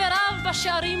גדול ורב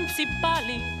בשערים ציפה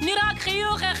לי, נראה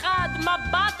חיוך אחד,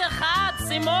 מבט אחד,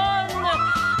 סימון.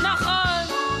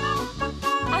 נכון,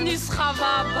 אני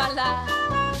סחבה בלה,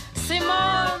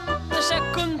 סימון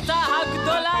שכונתה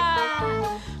הגדולה.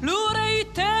 לו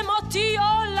ראיתם אותי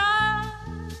עולה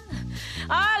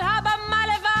על הבמה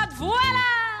לבד,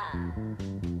 וואלה!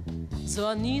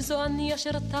 זו אני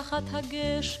אשר תחת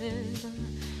הגשר,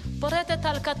 פורטת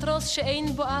על קטרוס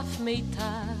שאין בו אף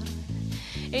מיתר.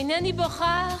 אינני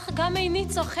בוכח, גם איני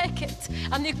צוחקת,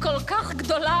 אני כל כך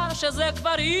גדולה שזה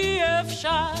כבר אי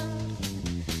אפשר.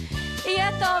 יהיה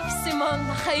טוב סימון,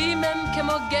 החיים הם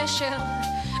כמו גשר,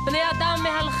 בני אדם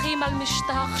מהלכים על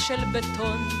משטח של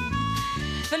בטון,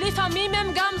 ולפעמים הם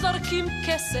גם זורקים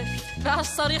כסף,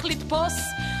 ואז צריך לתפוס,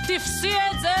 תפסי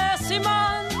את זה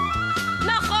סימון.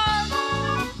 נכון,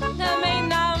 הם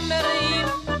אינם מראים,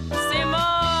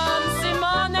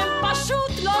 סימון, הם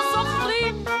פשוט לא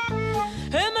זוכרים,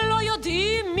 הם לא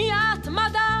יודעים מי את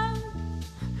מדע,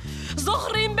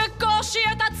 זוכרים בקושי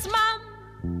את עצמם.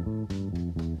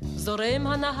 זורם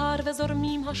הנהר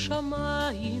וזורמים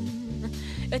השמיים,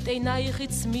 את עינייך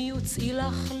עצמי וצאי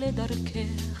לך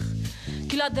לדרכך,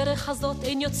 כי לדרך הזאת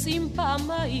אין יוצאים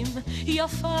פעמיים, היא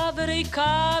יפה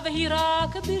וריקה והיא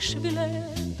רק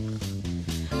בשבילך.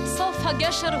 סוף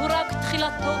הגשר הוא רק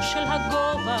תחילתו של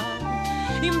הגובה,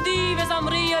 עמדי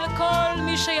וזמרי אל כל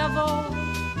מי שיבוא,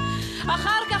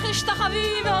 אחר כך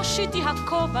השתחווי והושיטי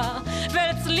הכובע,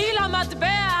 ואצליל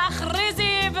המטבע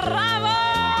הכריזי בראבו.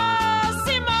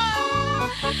 סימון,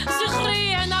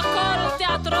 זכרי אין הכל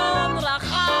תיאטרון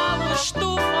רחב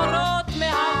ושטוף אורות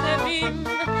מהבהבים,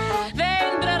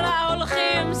 ואין ברירה,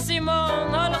 הולכים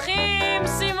סימון, הולכים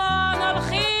סימון,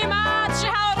 הולכים עד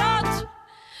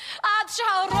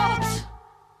שהאורות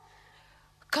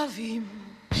קווים.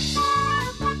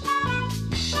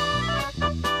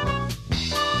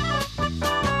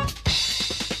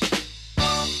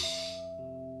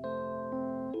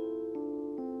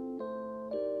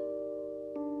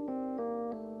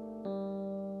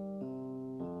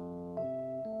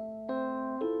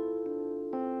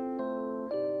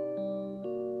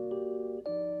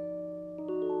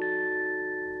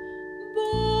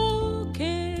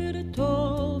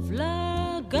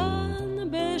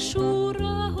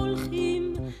 שורה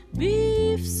הולכים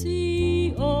בפסיעות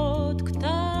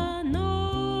קטנות,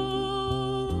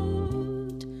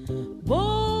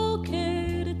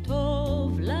 בוקר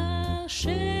טוב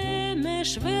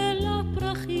לשמש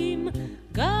ולפרחים,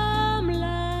 גם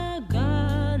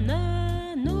לגננות.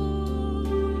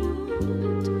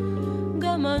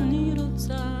 גם אני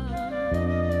רוצה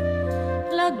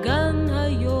לגן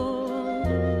היום,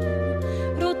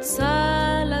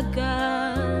 רוצה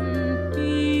לגן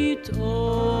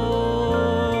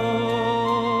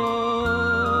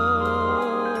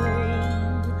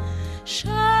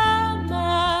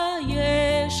שמה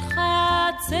יש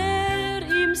חצר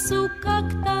עם סוכה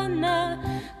קטנה,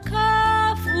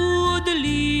 כף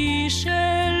ודלי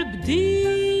של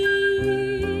בדיל,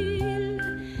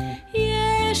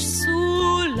 יש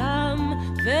סולם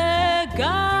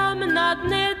וגם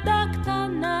נדנדה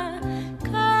קטנה,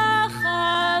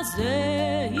 ככה זה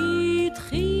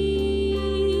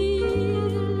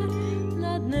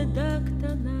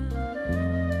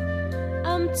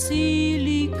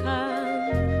לי כאן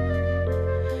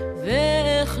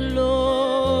ואחלום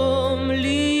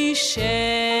לי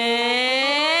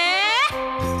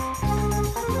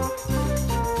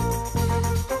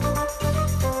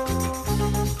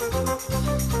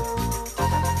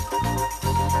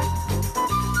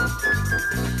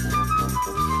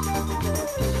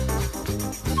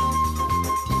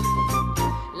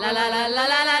la la la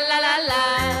la la la la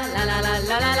la la la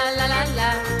la la la la la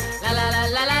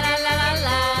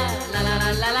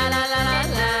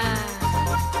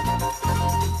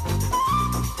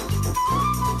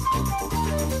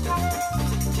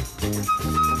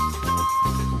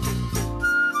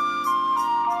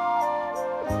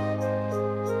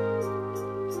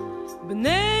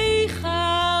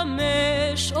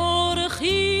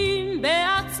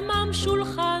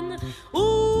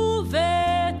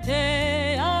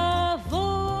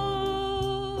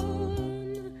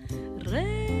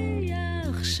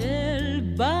ריח של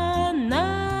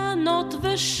בננות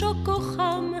ושוקו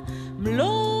חם,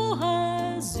 מלוא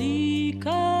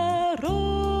הזיכרון.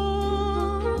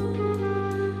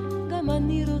 גם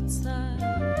אני רוצה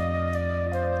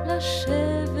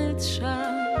לשבת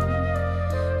שם,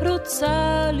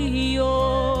 רוצה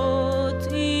להיות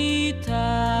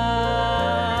איתה.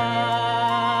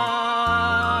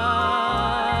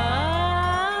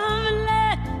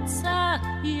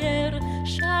 לצייר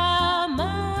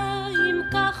שמיים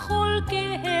כחול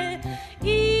כהה,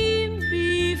 עם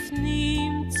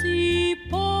בפנים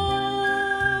ציפור.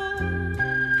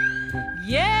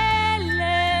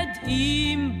 ילד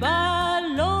עם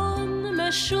בלון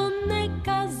משונה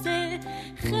כזה,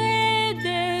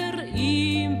 חדר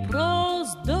עם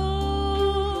פרוזדור,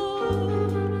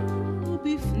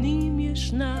 ובפנים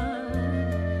ישנה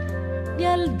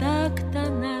ילדה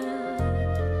קטנה,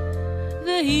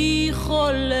 והיא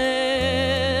חולמת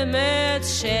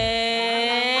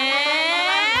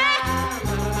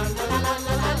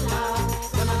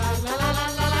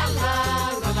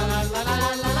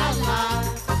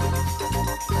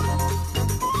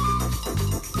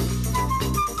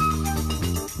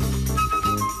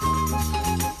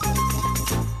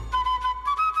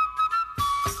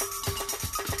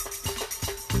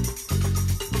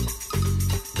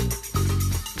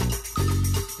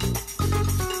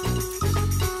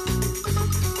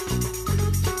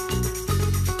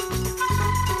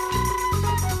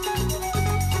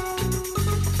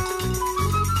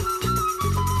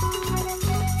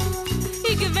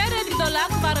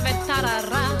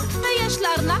ויש לה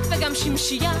ארנק וגם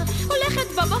שמשייה, הולכת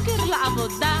בבוקר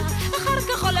לעבודה, אחר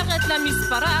כך הולכת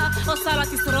למספרה, עושה לה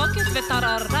תסרוקת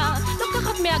וטררה,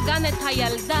 לוקחת מהגן את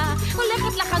הילדה,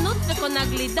 הולכת לחנות וקונה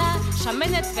גלידה,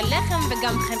 שמנת ולחם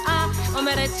וגם חמאה,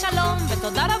 אומרת שלום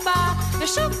ותודה רבה,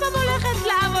 ושוב פעם הולכת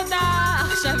לעבודה.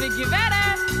 עכשיו היא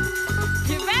גברת,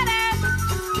 גברת,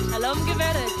 שלום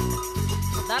גברת,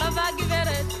 תודה רבה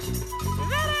גברת,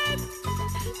 גברת,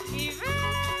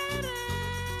 גברת.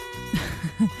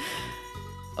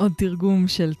 עוד תרגום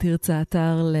של תרצה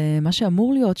אתר למה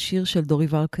שאמור להיות שיר של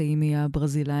דוריבל קאימי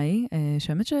הברזילאי,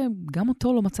 שהאמת שגם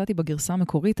אותו לא מצאתי בגרסה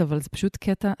המקורית, אבל זה פשוט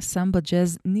קטע סמבה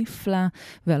ג'אז נפלא,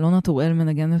 ואלונה טוראל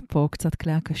מנגנת פה קצת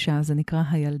כלי הקשה, זה נקרא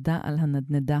הילדה על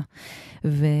הנדנדה.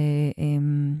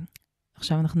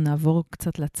 עכשיו אנחנו נעבור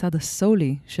קצת לצד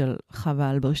הסולי של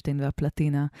חווה אלברשטיין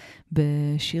והפלטינה,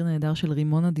 בשיר נהדר של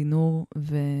רימונה דינור,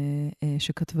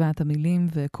 שכתבה את המילים,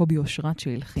 וקובי אושרת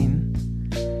שהלחין.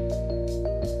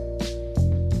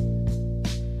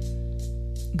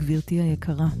 גבירתי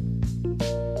היקרה.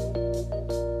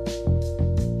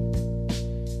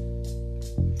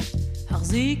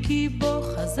 החזיקי בו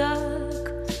חזק,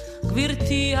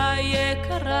 גבירתי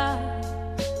היקרה,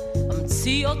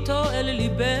 אמצי אותו אל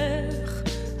ליבך,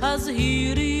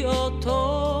 הזהירי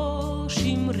אותו,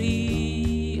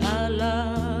 שמרי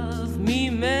עליו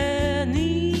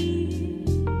ממני.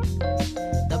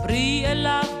 דברי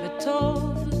אליו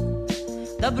בטוב,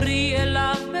 דברי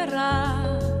אליו ברע,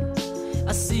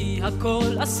 עשי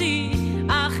הכל עשי,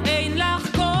 אך אין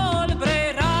לך כל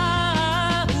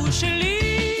ברירה. הוא שלי,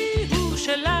 הוא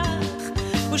שלך,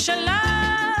 הוא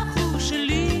שלך, הוא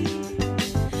שלי,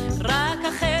 רק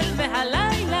החל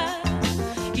מהלילה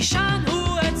ישן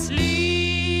הוא אצלי.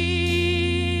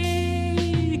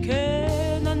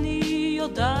 כן, אני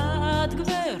יודעת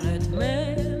גברת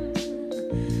מם,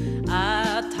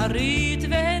 את הרית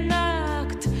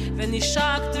והנקת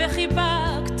ונשקת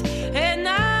וחיבקת,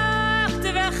 הנקת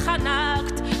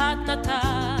וחנקת, את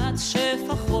נתת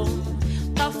שפחון,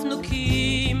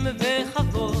 תפנוקים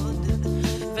וחבוד,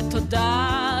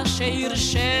 ותודה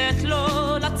שהרשת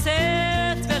לו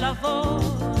לצאת ולבוא.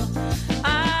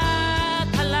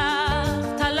 את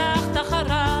הלכת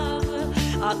אחריו,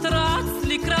 את רצת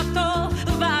לקראתו,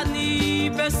 ואני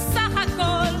בסך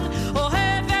הכל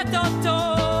אוהבת אותו.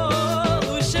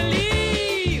 הוא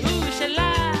שלי, הוא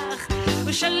שלך,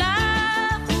 הוא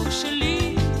שלך, הוא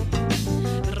שלי,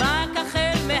 רק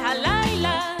החל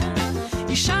מהלילה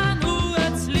ישן הוא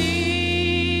אצלי.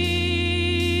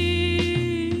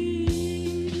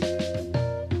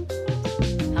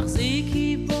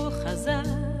 החזיקי בו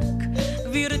חזק,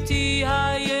 גבירתי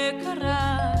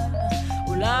היקרה,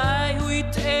 אולי הוא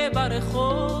יטעה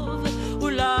ברחוב,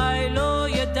 אולי לא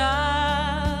ידע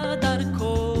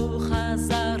דרכו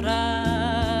חזרה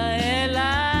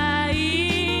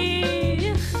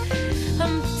אלייך.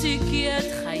 המתיקי את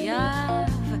חייו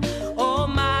או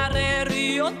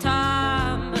מררי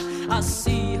אותם,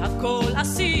 עשי הכל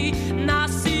עשי,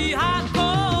 נעשי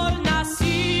הכל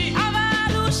נעשי,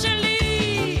 אבל הוא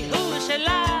שלי, הוא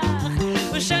שלך,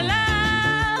 הוא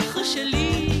שלך, הוא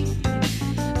שלי,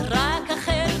 רק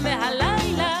החל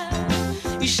מהלילה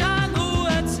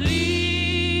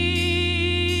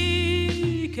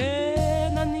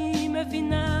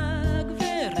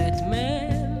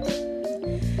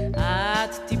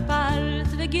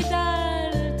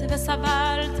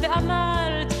אכלת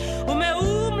ועמלת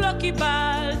ומאום לא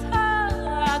קיבלת,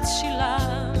 את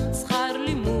שילמת שכר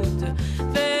לימוד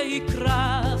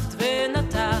והקרבת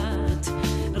ונתת,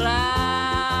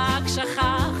 רק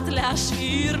שכחת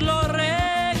להשאיר לו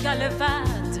רגע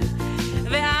לבד.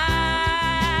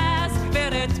 ואז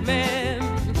גברת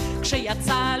מם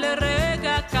כשיצא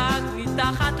לרגע כאן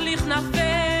מתחת לכנפך,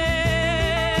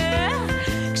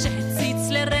 כשהציץ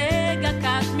לרגע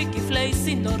כאן מכפלי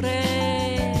סינורך,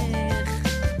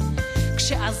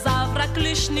 כשעזב רק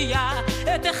לשנייה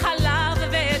את החלב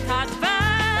ואת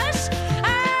הדבש,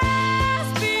 אז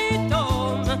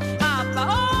פתאום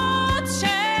הפעות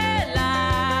שלך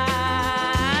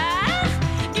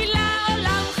גילה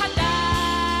עולם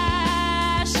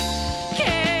חדש.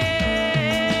 כן,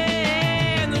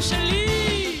 הוא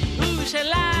שלי, הוא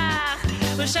שלך,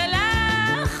 הוא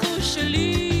שלך, הוא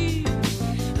שלי,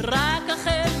 רק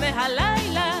החל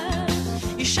מהלילה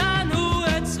ישנו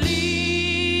אצלי.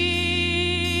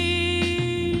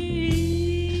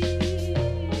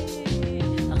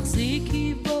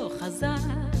 החזיקי בו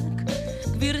חזק,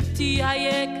 גברתי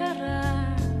היקרה,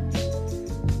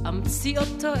 אמצי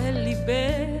אותו אל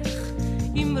ליבך,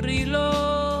 אמרי לו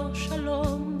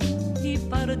שלום,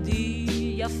 היפרדי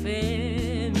יפה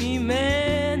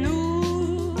ממנו.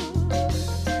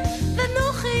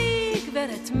 ונוחי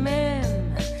גברת מם,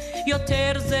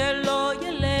 יותר זה לא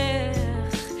ילך,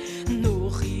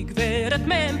 נוחי גברת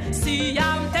מם,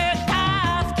 סיימת את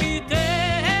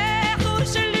תפקידך. הוא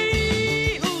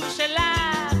שלי, הוא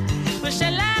שלך, הוא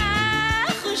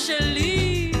שלך, הוא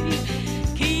שלי,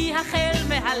 כי החל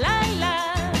מהלילה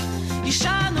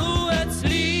ישנו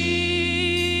אצלי.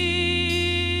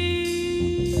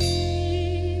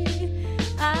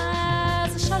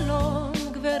 אז שלום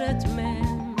גברת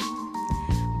מם,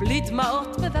 בלי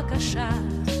דמעות בבקשה,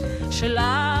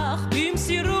 שלך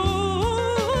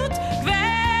במסירות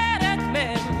גברת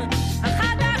מם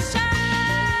החדשה,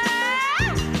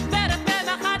 גברת מם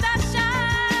החדשה,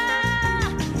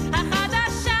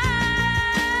 החדשה,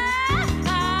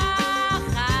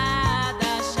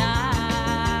 החדשה.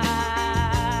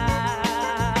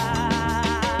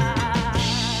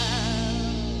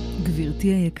 גברתי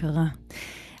היקרה,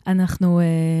 אנחנו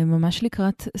ממש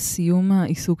לקראת סיום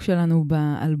העיסוק שלנו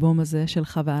באלבום הזה של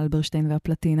אלברשטיין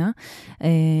והפלטינה,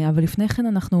 אבל לפני כן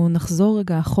אנחנו נחזור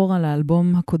רגע אחורה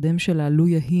לאלבום הקודם שלה, לו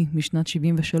יהי, משנת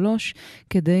 73,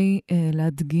 כדי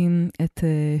להדגים את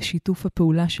שיתוף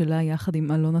הפעולה שלה יחד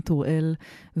עם אלונה טוראל,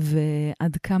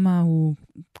 ועד כמה הוא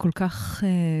כל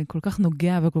כך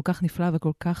נוגע וכל כך נפלא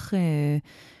וכל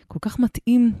כך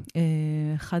מתאים,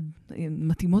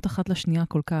 מתאימות אחת לשנייה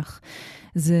כל כך.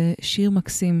 זה שיר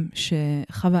מקסים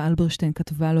שחווה אלברשטיין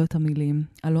כתבה לו את המילים,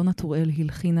 אלונה טוראל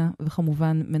הלחינה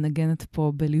וכמובן מנגנת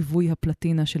פה בליווי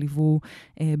הפלטינה שליוו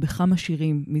בכמה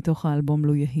שירים מתוך האלבום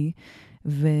לו יהי,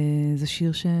 וזה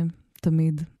שיר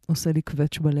שתמיד עושה לי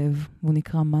קווץ' בלב, והוא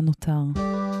נקרא מה נותר.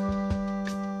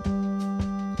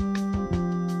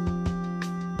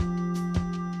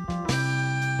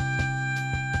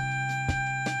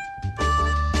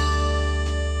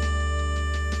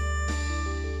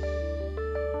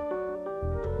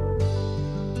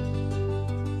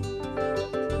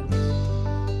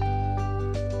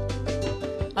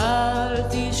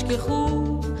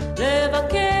 תשכחו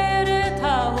לבקר את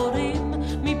ההורים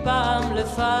מפעם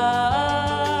לפעם,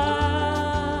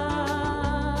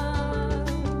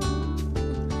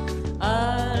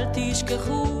 אל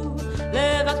תשכחו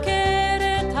לבקר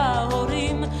את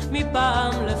ההורים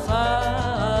מפעם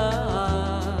לפעם,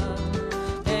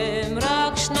 הם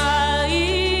רק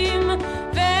שניים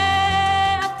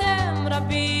ואתם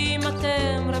רבים,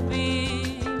 אתם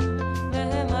רבים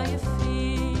והם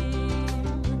עייפים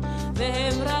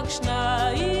והם רק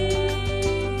שניים,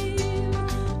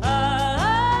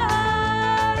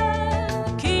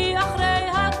 כי אחרי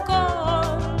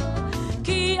הכל,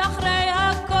 כי אחרי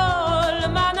הכל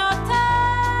מה נותר?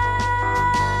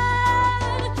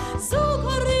 זוג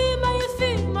הורים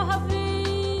עייפים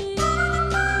אוהבים,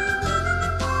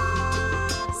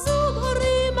 זוג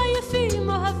הורים עייפים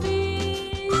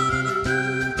אוהבים,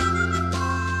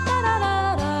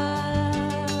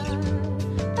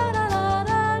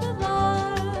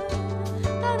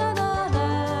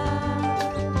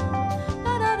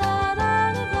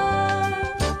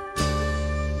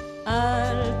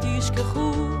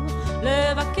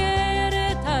 לבקר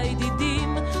את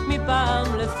הידידים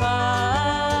מפעם לפעם,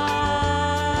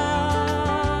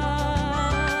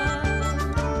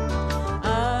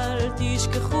 אל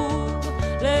תשכחו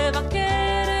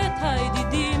לבקר את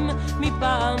הידידים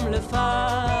מפעם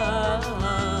לפעם,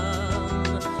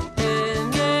 הם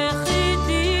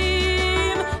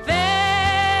יחידים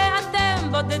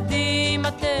ואתם בודדים,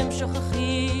 אתם שוכחים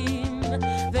שוכחים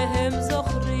והם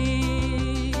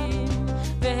זוכרים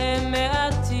והם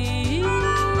מעטים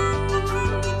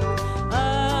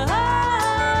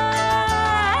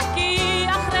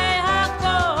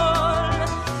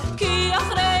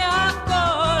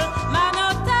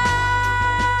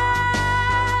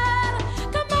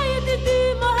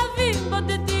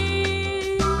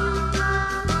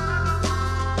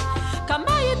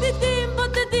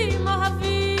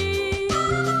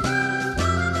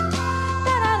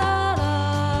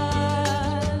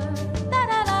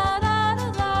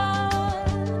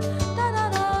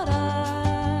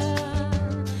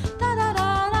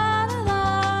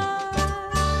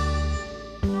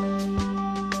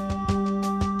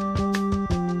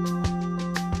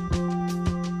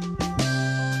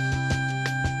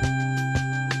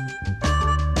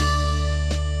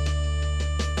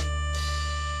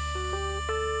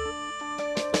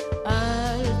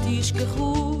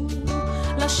תשכחו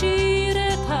לשיר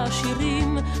את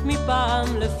השירים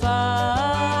מפעם לפעם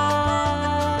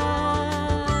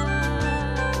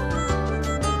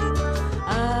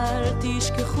אל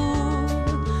תשכחו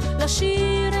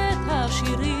לשיר את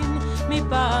השירים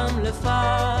מפעם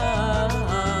לפעם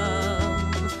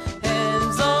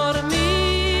הם זורמים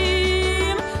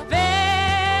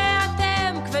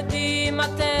ואתם כבדים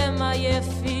אתם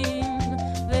עייפים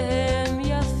והם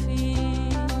יפים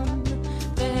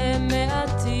והם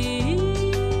מעטים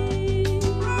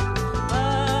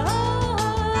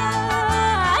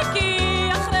כי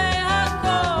אחרי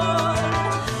הכל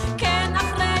כן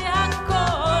אחרי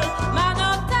הכל מה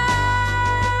נותר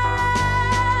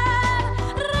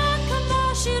רק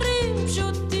כמה שירים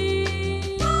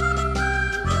פשוטים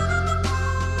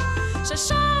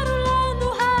ששרו לנו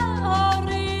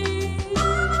ההורים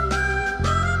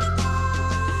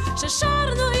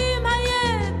ששרנו עם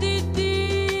הידידים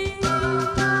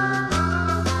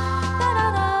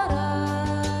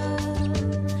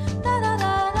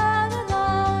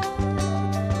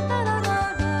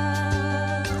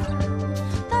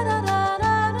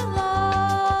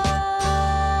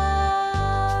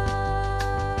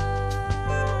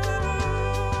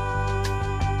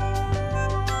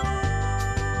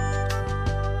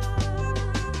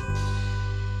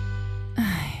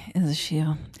איזה שיר.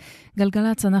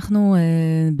 גלגלץ, אנחנו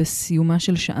בסיומה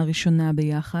של שעה ראשונה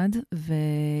ביחד,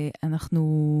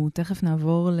 ואנחנו תכף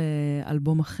נעבור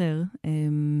לאלבום אחר,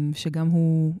 שגם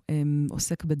הוא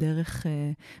עוסק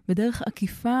בדרך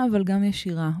עקיפה, אבל גם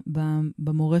ישירה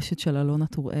במורשת של אלונה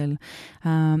טוראל.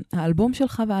 האלבום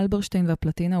שלך והאלברשטיין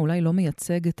והפלטינה אולי לא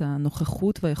מייצג את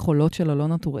הנוכחות והיכולות של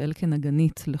אלונה טוראל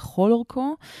כנגנית לכל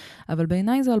אורכו, אבל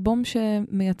בעיניי זה אלבום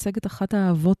שמייצג את אחת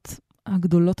האהבות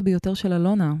הגדולות ביותר של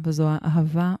אלונה, וזו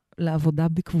האהבה לעבודה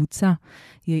בקבוצה.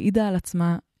 היא העידה על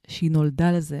עצמה שהיא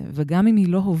נולדה לזה, וגם אם היא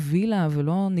לא הובילה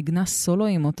ולא נגנה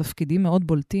סולואים או תפקידים מאוד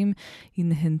בולטים, היא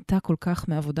נהנתה כל כך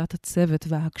מעבודת הצוות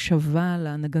וההקשבה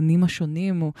לנגנים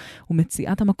השונים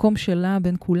ומציאת המקום שלה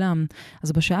בין כולם.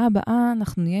 אז בשעה הבאה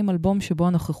אנחנו נהיה עם אלבום שבו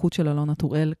הנוכחות של אלונה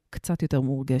טוראל קצת יותר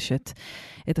מורגשת.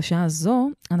 את השעה הזו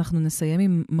אנחנו נסיים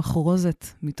עם מחרוזת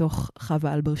מתוך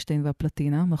חווה אלברשטיין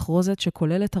והפלטינה, מחרוזת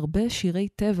שכוללת הרבה שירי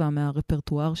טבע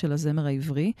מהרפרטואר של הזמר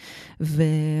העברי,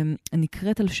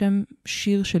 ונקראת על שם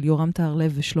שיר של יורם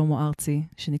תהרלב ושלמה ארצי,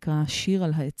 שנקרא שיר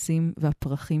על העצים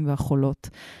והפרחים והחולות.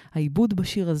 העיבוד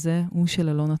בשיר הזה הוא של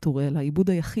אלונה טוראל, העיבוד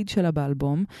היחיד שלה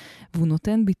באלבום, והוא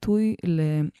נותן ביטוי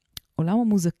לעולם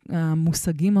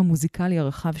המושגים המוזיקלי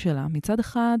הרחב שלה. מצד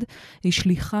אחד, היא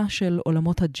שליחה של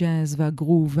עולמות הג'אז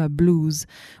והגרוב והבלוז,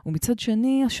 ומצד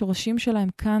שני, השורשים שלהם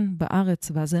כאן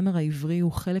בארץ, והזמר העברי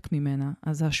הוא חלק ממנה.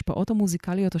 אז ההשפעות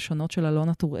המוזיקליות השונות של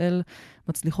אלונה טוראל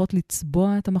מצליחות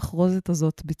לצבוע את המחרוזת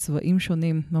הזאת בצבעים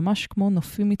שונים, ממש כמו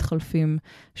נופים מתחלפים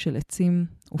של עצים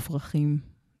ופרחים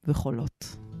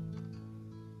וחולות.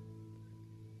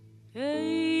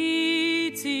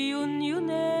 היי ציון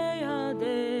יוני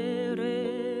הדרך,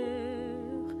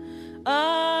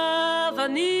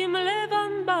 אבנים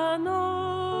לבן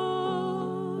בנות,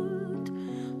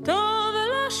 טוב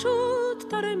לשוט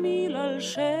תרמיל על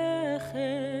שכם,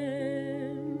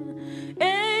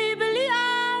 אי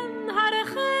בליען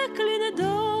הרחק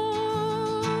לנדוד.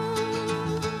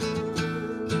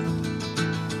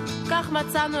 כך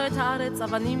מצאנו את הארץ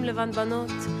אבנים לבן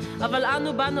בנות, אבל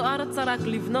אנו באנו ארצה רק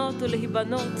לבנות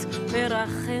ולהיבנות,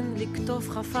 פרחן לקטוף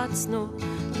חפצנו,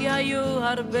 כי היו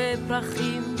הרבה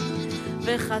פרחים,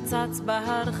 וחצץ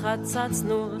בהר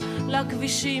חצצנו,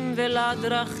 לכבישים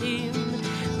ולדרכים,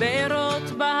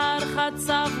 בארות בהר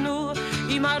חצבנו,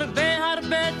 עם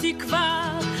הרבה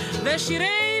תקווה,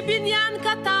 ושירי בניין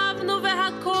כתבנו,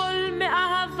 והכל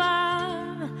מאהבה,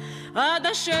 עד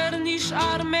אשר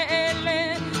נשאר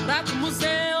מאלה רק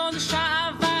מוזיאון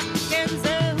שעבה. כן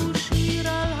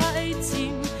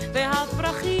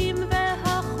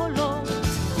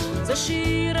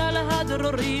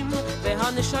הדרורים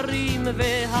והנשרים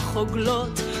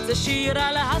והחוגלות, זה שיר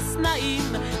על הסנאים,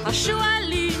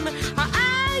 השואלים,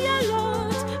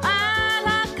 האיילות, על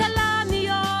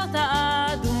הכלניות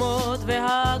האדומות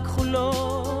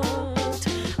והכחולות,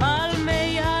 על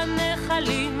מי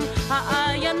הנחלים,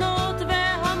 העיינות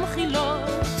והמחילות,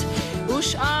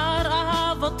 ושאר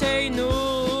אהבותינו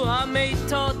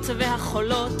המיתות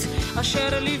והחולות,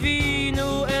 אשר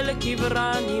ליווינו אל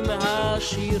קברנים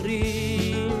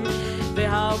השירים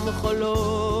והמחולות.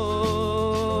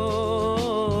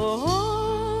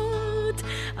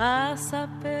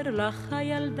 אספר לך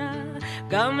הילדה,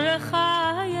 גם לך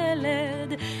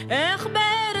הילד, איך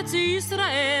בארץ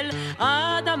ישראל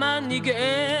אדמה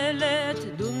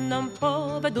נגאלת, דונם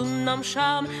פה ודונם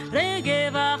שם,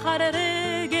 רגב אחר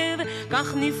רגב,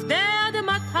 כך נפדה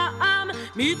אדמת העם,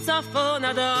 מצפון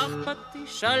עד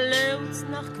פטיש עלה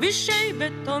וצנח, כבישי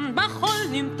בטון בחול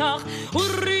נמתח,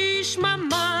 וריש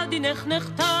ממדינך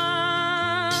נחתך.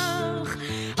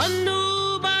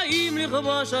 אנו באים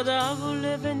לכבוש עדיו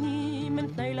ולבנים, אין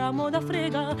תנאי לעמוד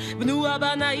אפרגה, בנו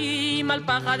הבנאים על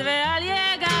פחד ועל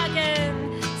יגע, כן,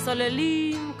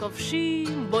 סוללים,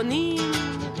 כובשים, בונים,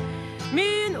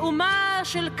 מין אומה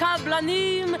של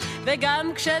קבלנים,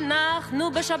 וגם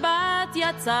כשנחנו בשבת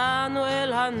יצאנו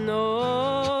אל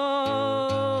הנוף,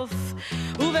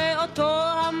 ובאותו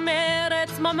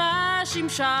המרץ ממש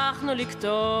המשכנו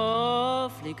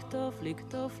לקטוף, לקטוף,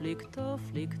 לקטוף, לקטוף,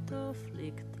 לקטוף,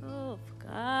 לקטוף,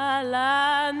 כלניות,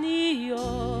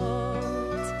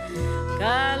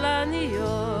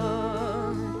 כלניות,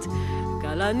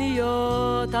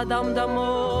 כלניות,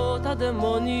 הדמדמות,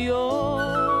 הדמוניות,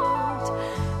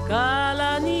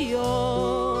 כלניות,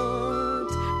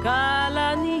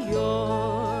 כלניות,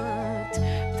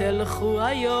 תלכו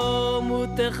היום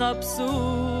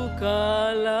ותחפשו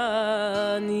כלניות.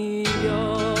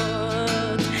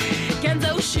 כן,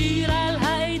 זהו שיר על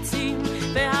העצים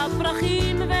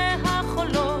והפרחים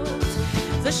והחולות,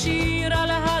 זה שיר על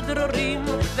הדרורים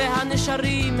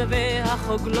והנשרים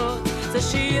והחוגלות, זה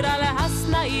שיר על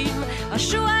הסנאים,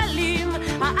 השואלים,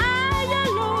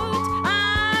 האיילות,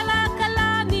 על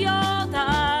הכלניות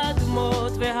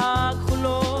האדומות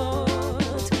והכחולות,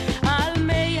 על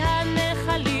מי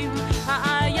הנחלים,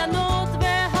 העיינות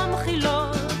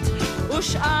והמחילות,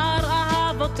 ושאר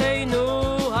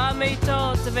אהבותינו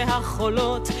המיתות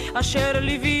והחולות, אשר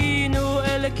ליווינו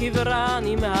אל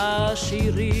קברנים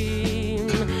השירים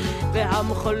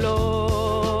והמחולות.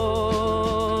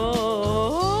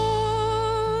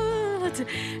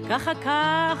 ככה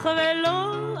כך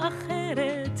ולא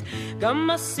אחרת, גם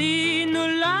עשינו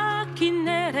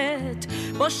לכנרת,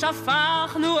 בו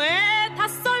שפכנו את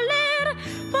הסולר,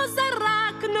 בו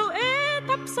זרקנו את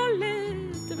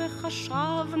הפסולת,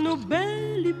 וחשבנו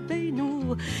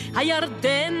בליבנו,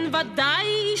 הירדן ודאי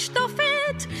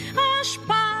ישטופת,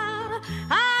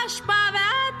 האשפה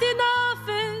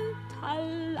והתינופת,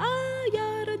 על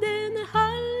הירדן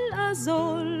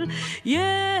הזול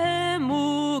ימוגליך,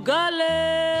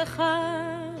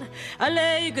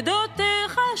 עלי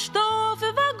גדותיך שטוף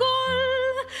וגול,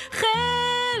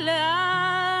 חלאת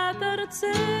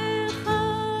ארצך.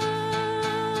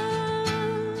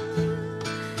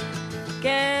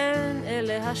 כן,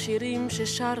 אלה השירים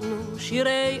ששרנו,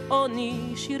 שירי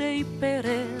עוני, שירי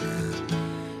פרח,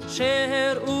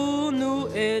 שהראונו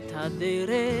את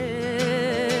הדרך.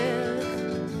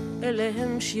 אלה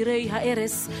הם שירי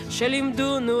הארס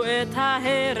שלימדונו את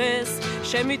ההרס,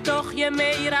 שמתוך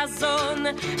ימי רזון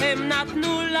הם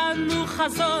נתנו לנו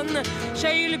חזון,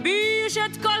 שהלביש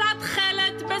את כל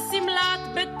התחלת בסמלת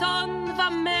בטון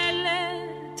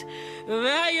ומלט.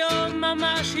 והיום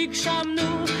ממש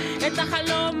הגשמנו את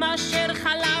החלום אשר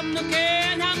חלמנו,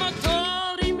 כן,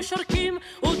 המוטורים שורקים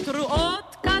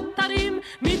ותרועות קטרים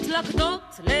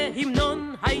מתלכדות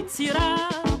להמנון היצירה,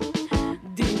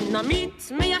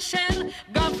 דינמיט מיישר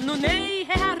גבנוני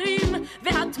ההרים,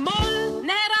 והתמול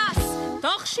נהרס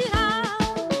תוך שירה,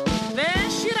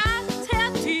 ושירת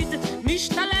העתיד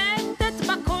משתלטת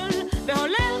בכל,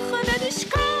 והולך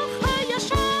ונשכח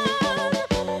הישן,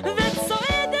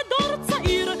 וצועד דור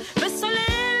צעיר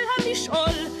וסולל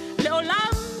המשעול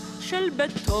לעולם של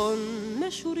בטון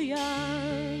משוריין.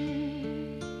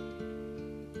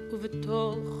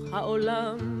 ובתוך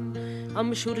העולם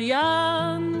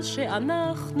המשוריין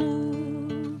שאנחנו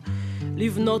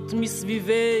לבנות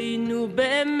מסביבנו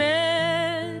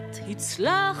באמת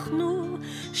הצלחנו,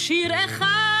 שיר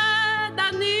אחד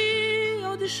אני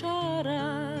עוד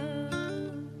שרה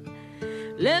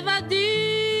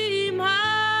לבדי עם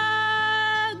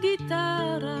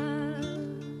הגיטרה,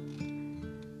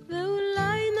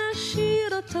 ואולי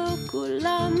נשיר אותו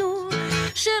כולנו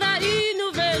שראינו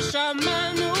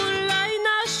ושמענו, אולי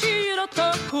נשיר אותו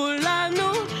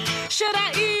כולנו,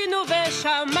 שראינו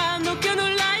ושמענו, כן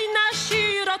אולי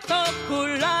נשיר אותו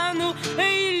כולנו.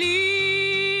 אלי,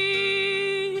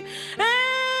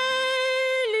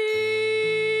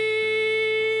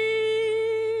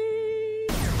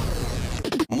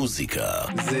 מוזיקה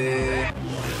זה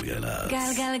גלגלצ.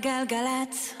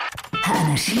 גלגלגלגלצ.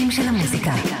 האנשים של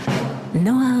המוזיקה.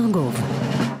 נועה ארגוב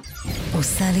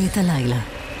עושה לי את הלילה.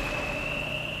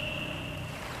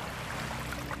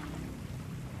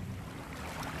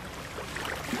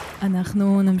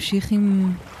 אנחנו נמשיך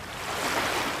עם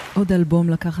עוד אלבום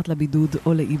לקחת לבידוד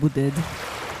או לאי בודד.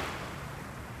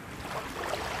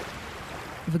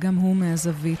 וגם הוא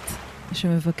מהזווית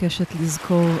שמבקשת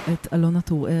לזכור את אלונה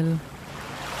טוראל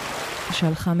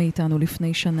שהלכה מאיתנו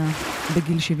לפני שנה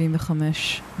בגיל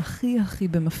 75, הכי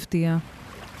במפתיע,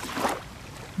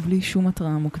 בלי שום התראה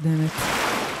מוקדמת.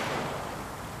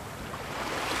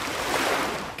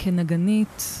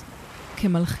 כנגנית,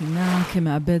 כמלחינה,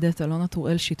 כמעבדת, אלונה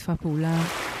טוראל שיתפה פעולה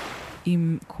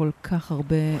עם כל כך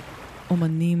הרבה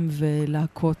אומנים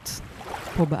ולהקות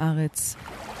פה בארץ,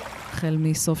 החל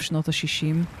מסוף שנות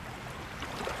ה-60.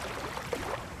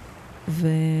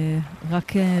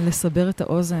 ורק לסבר את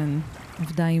האוזן,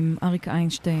 עבדה עם אריק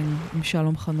איינשטיין, עם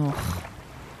שלום חנוך,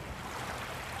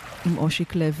 עם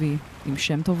אושיק לוי, עם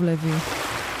שם טוב לוי,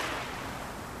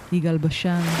 יגאל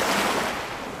בשן,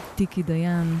 טיקי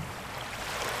דיין,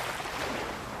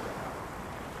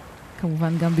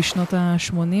 כמובן גם בשנות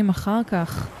ה-80 אחר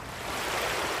כך,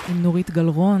 עם נורית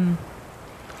גלרון,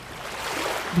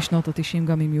 בשנות ה-90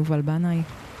 גם עם יובל בנאי.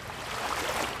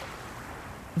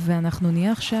 ואנחנו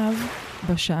נהיה עכשיו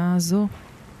בשעה הזו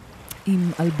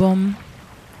עם אלבום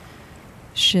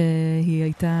שהיא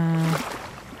הייתה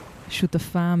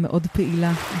שותפה מאוד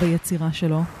פעילה ביצירה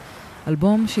שלו.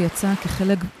 אלבום שיצא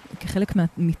כחלק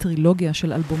מטרילוגיה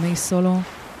של אלבומי סולו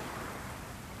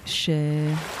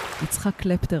שיצחק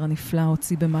קלפטר הנפלא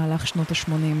הוציא במהלך שנות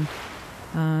ה-80.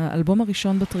 האלבום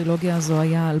הראשון בטרילוגיה הזו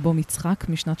היה אלבום יצחק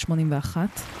משנת 81,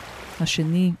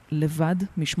 השני לבד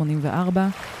מ-84,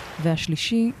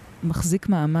 והשלישי מחזיק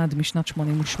מעמד משנת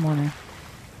 88.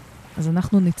 אז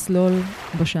אנחנו נצלול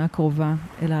בשעה הקרובה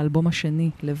אל האלבום השני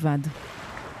לבד.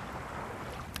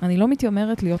 אני לא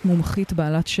מתיימרת להיות מומחית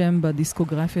בעלת שם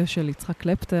בדיסקוגרפיה של יצחק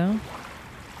קלפטר,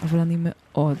 אבל אני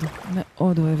מאוד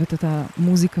מאוד אוהבת את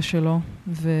המוזיקה שלו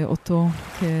ואותו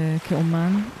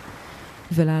כאומן,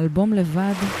 ולאלבום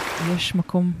לבד יש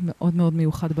מקום מאוד מאוד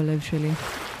מיוחד בלב שלי,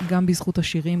 גם בזכות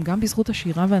השירים, גם בזכות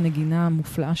השירה והנגינה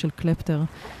המופלאה של קלפטר,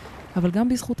 אבל גם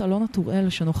בזכות אלונה טוראל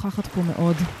שנוכחת פה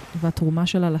מאוד, והתרומה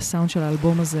שלה לסאונד של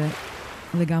האלבום הזה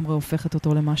לגמרי הופכת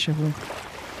אותו למה שהוא.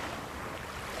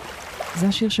 זה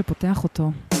השיר שפותח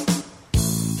אותו.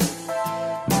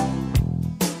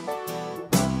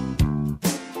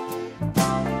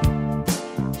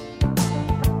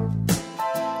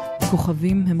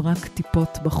 כוכבים הם רק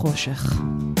טיפות בחושך.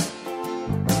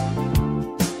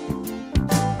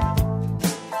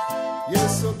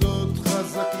 יסודות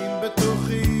חזקים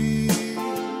בתוכי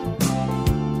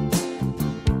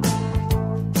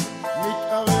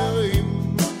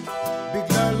מתערערים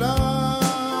בגללה,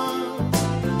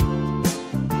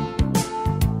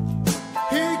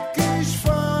 היא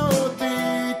כשפה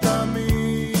אותי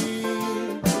תמיד,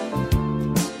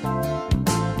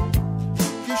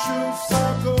 כי שוב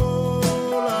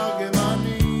סגול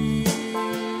ארגמני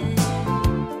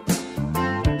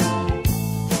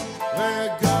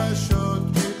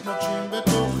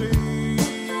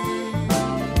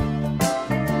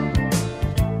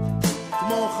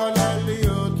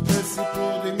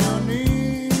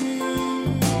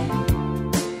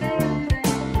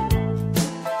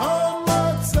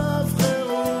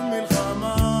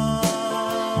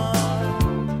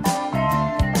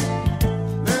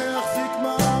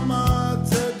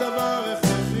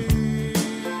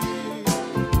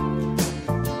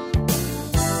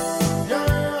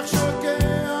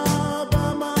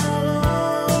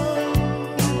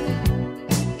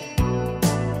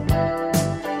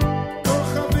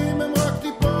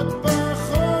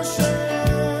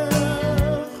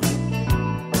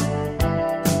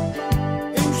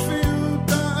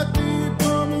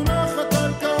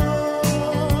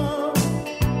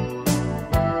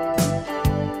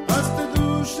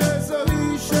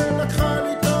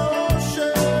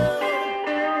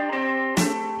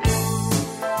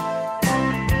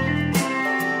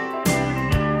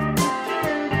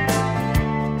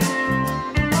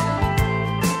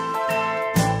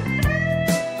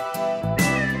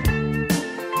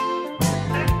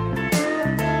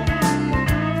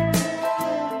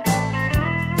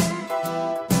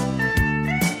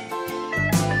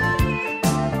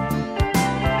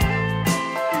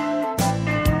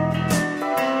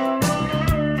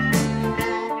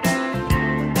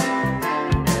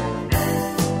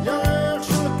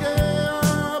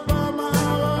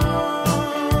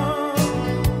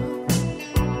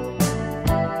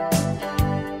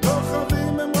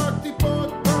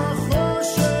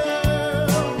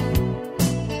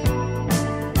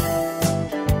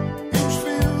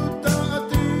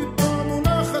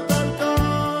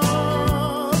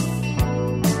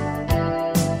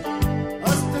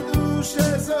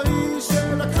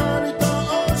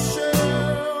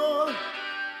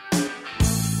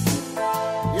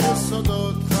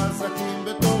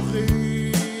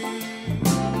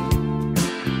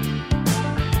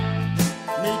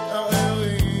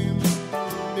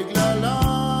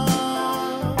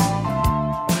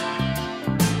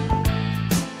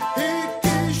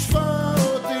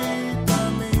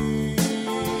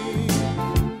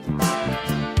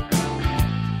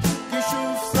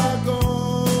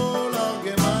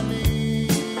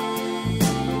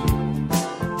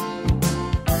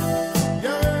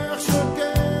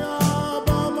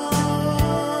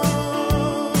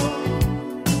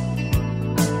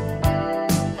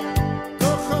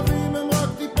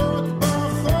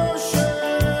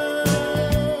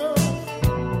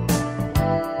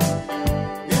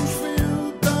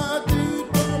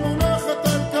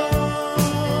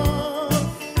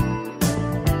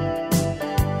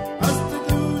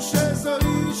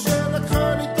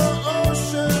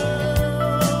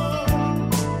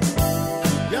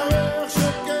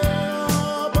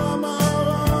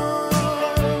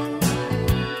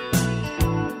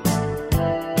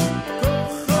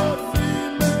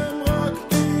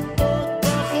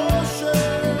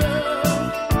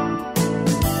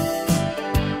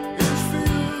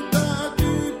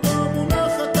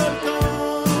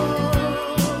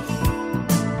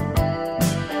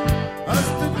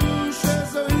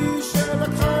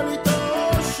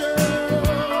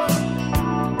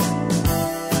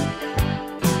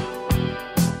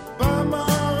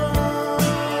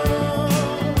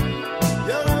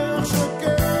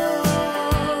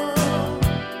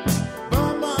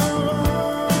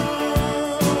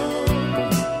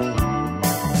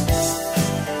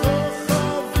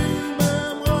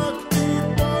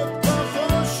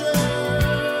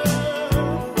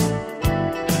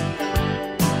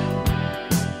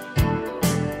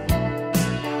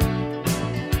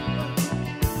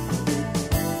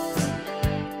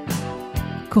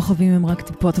כוכבים הם רק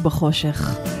טיפות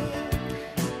בחושך.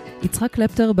 יצחק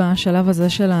קלפטר בשלב הזה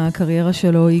של הקריירה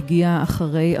שלו הגיע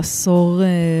אחרי עשור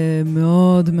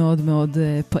מאוד מאוד מאוד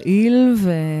פעיל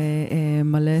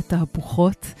ומלא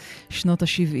תהפוכות. שנות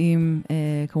ה-70,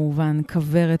 כמובן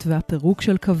כברת והפירוק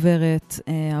של כברת,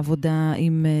 עבודה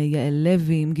עם יעל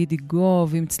לוי, עם גידי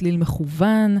גוב, עם צליל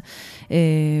מכוון,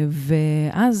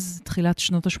 ואז תחילת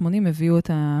שנות ה-80 הביאו את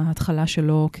ההתחלה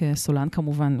שלו כסולן,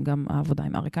 כמובן גם העבודה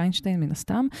עם אריק איינשטיין מן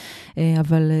הסתם,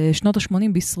 אבל שנות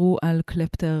ה-80 בישרו על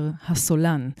קלפטר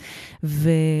הסולן.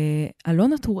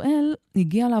 ואלונה טוראל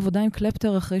הגיעה לעבודה עם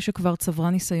קלפטר אחרי שכבר צברה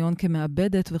ניסיון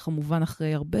כמעבדת, וכמובן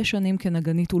אחרי הרבה שנים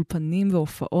כנגנית אולפנים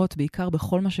והופעות, בעיקר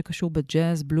בכל מה שקשור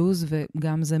בג'אז, בלוז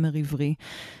וגם זמר עברי.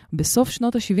 בסוף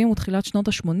שנות ה-70 ותחילת שנות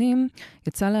ה-80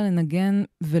 יצא לה לנגן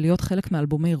ולהיות חלק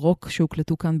מאלבומי רוק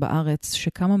שהוקלטו כאן בארץ,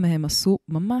 שכמה מהם עשו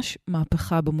ממש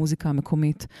מהפכה במוזיקה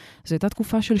המקומית. זו הייתה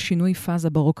תקופה של שינוי פאזה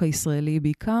ברוק הישראלי,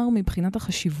 בעיקר מבחינת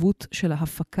החשיבות של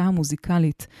ההפקה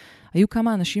המוזיקלית. היו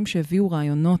כמה אנשים שהביאו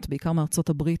רעיונות, בעיקר מארצות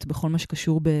הברית, בכל מה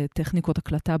שקשור בטכניקות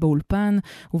הקלטה באולפן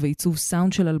ובעיצוב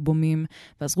סאונד של אלבומים,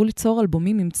 ועזרו ליצור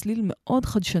אלבומים עם צליל מאוד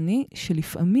חדשני,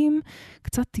 שלפעמים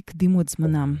קצת תקדימו את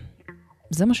זמנם.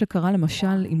 זה מה שקרה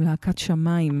למשל עם להקת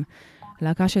שמיים,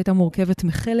 להקה שהייתה מורכבת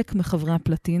מחלק מחברי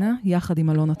הפלטינה, יחד עם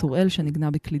אלונה טוראל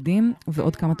שנגנה בקלידים,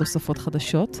 ועוד כמה תוספות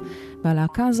חדשות,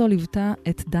 והלהקה הזו ליוותה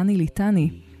את דני ליטני,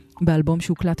 באלבום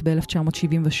שהוקלט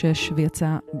ב-1976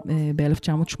 ויצא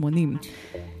ב-1980.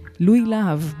 לואי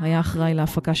להב היה אחראי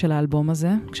להפקה של האלבום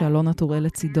הזה, כשאלונה טוראל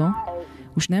לצידו,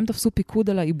 ושניהם תפסו פיקוד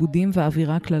על העיבודים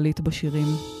והאווירה הכללית בשירים.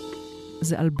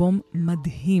 זה אלבום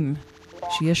מדהים,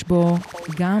 שיש בו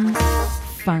גם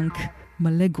פאנק,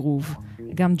 מלא גרוב,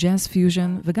 גם ג'אז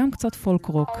פיוז'ן וגם קצת פולק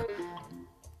רוק.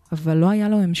 אבל לא היה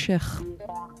לו המשך.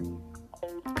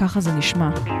 ככה זה נשמע.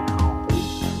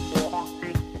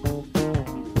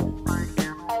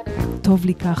 טוב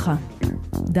לי ככה,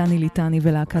 דני ליטני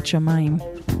ולהקת שמיים.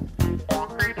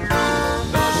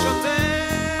 בשוטה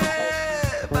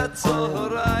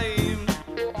בצהריים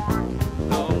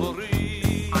לא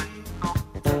מוריד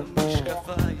את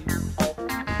המשקפיים,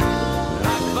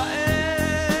 רק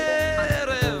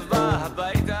בערב בא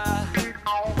הביתה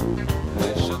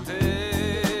ושותה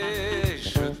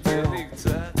לי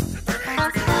קצת,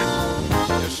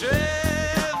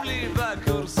 יושב לי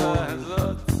בקורסה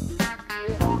הזאת,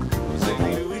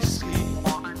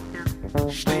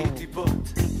 שתי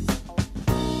טיפות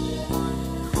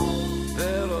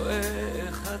ורואה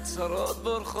איך הצרות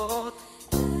בורחות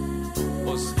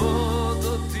עוזבות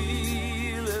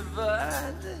אותי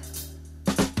לבד.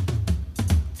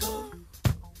 טוב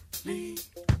לי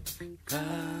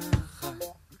ככה,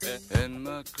 אין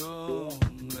מקום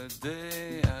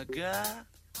לדאגה.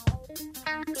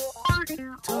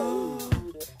 טוב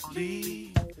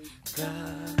לי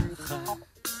ככה,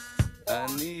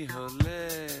 אני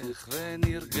הולך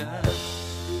ונרגע.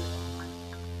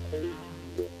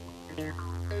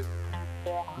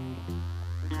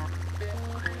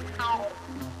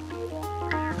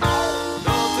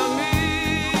 לא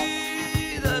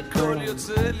תמיד הכל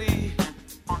יוצא לי,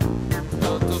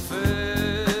 לא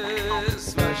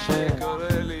תופס מה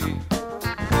שקורה לי.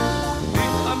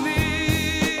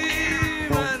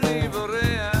 לפעמים אני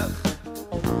בורח,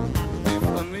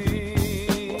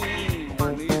 לפעמים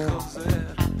אני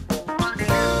חוזר.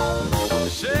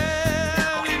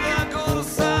 שבי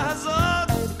בקורסה הזאת,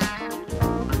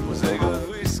 מוזג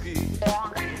וויסקי,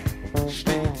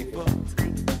 שתי טיפות,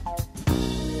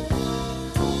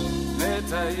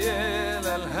 מטייל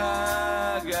על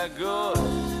הגגות,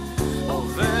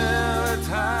 עובר את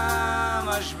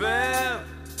המשבר.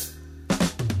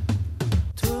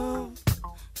 טוב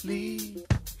לי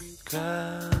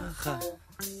ככה,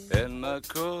 אין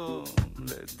מקום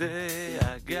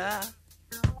לדאגה.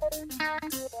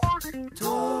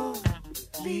 טוב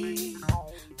לי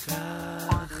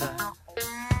ככה,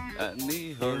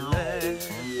 אני הולך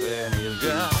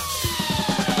ונרגע.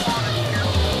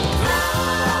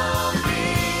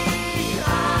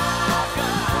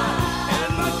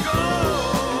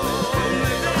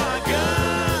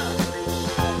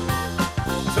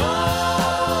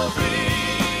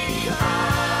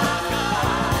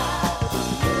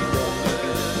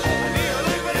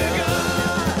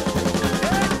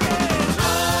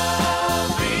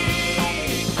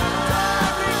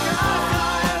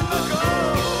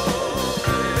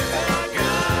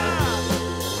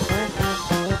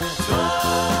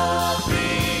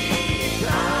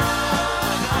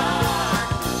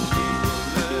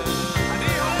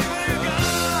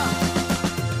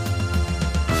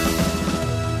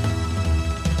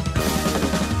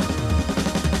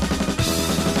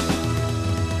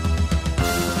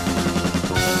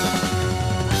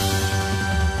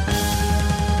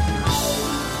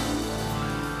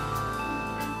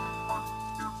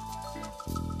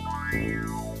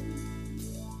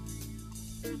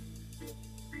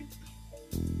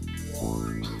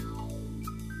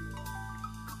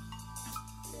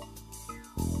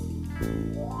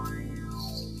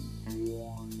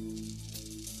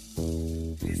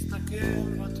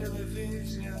 מסתכל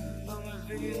בטלוויזיה, לא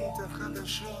מבין את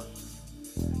החדשות,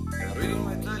 הרים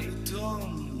את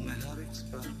העיתון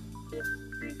מהרצפה,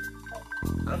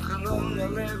 החלון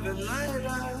מלא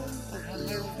בלילה,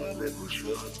 והלב מלא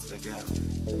בושות, וגם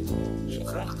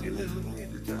שכחתי להוריד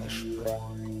את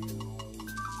האשפה.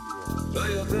 לא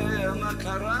יודע מה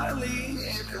קרה לי,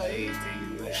 איך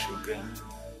הייתי משוגע,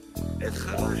 איך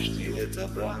חרשתי את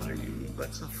הברים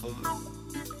בצפון,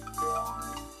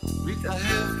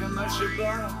 מתאהב כמה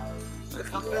שבא,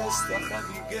 מחפש את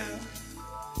החגיגה,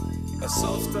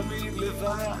 בסוף תמיד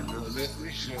לבד, הולך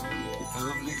לישון,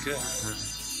 טוב לי ככה.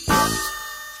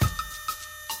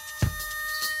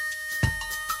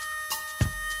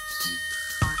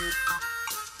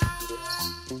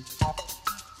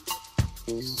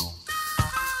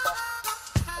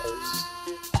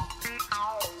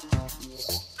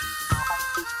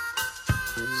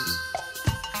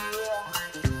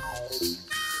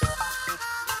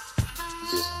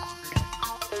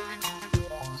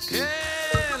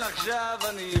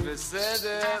 אני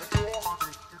בסדר,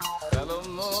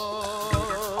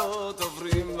 חלומות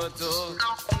עוברים בטוב,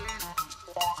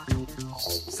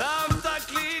 שם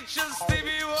תקליט של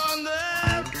סטיבי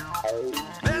וונדר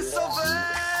וסובב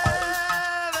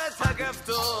את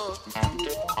הכפתור,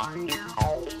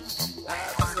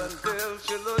 הפסנתר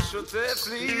שלו שוטף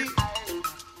לי,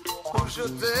 הוא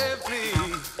שוטף לי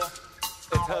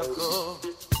את הקור,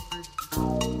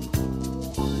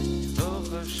 לא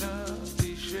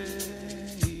חשבתי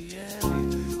שיהיה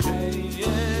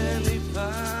לי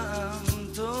פעם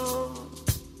טוב,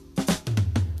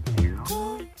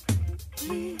 טוב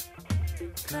לי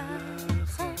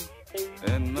ככה,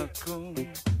 אין מקום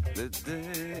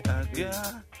לדאגה,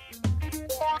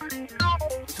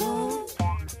 טוב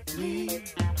לי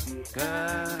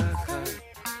ככה,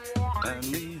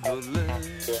 אני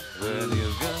הולך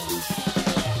ונרגש,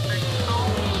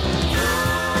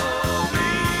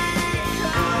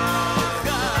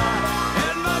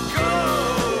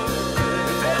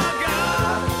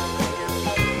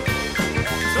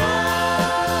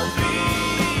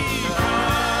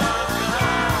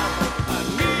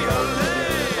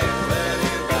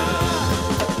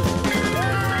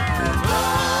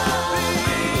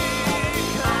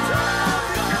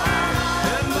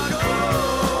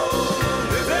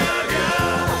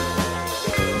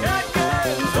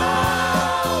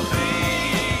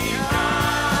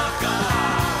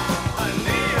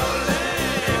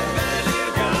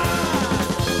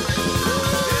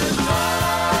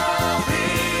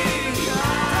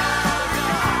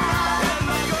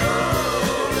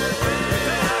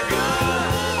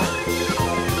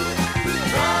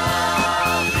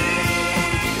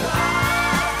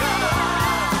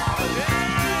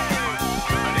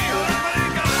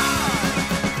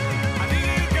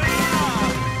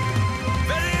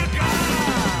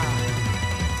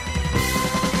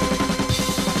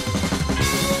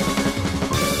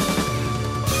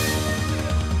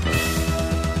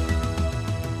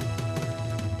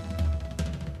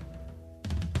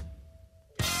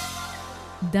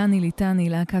 דני ליטני,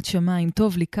 להקת שמיים,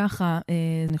 טוב לי ככה.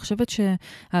 אני חושבת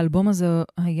שהאלבום הזה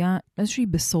היה איזושהי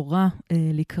בשורה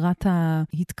לקראת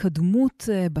ההתקדמות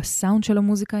בסאונד של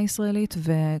המוזיקה הישראלית,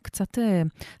 וקצת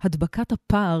הדבקת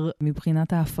הפער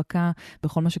מבחינת ההפקה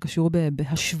בכל מה שקשור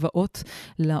בהשוואות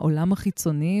לעולם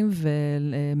החיצוני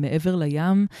ומעבר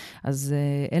לים. אז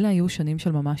אלה היו שנים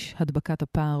של ממש הדבקת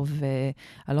הפער,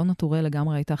 ואלונה טורל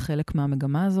לגמרי הייתה חלק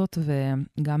מהמגמה הזאת,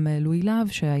 וגם לואי להב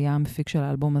שהיה המפיק של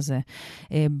האלבום הזה.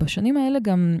 בשנים האלה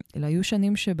גם, אלה היו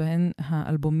שנים שבהן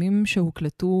האלבומים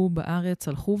שהוקלטו בארץ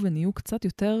הלכו ונהיו קצת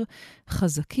יותר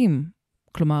חזקים,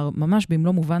 כלומר, ממש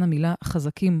במלוא מובן המילה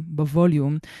חזקים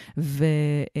בווליום,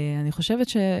 ואני חושבת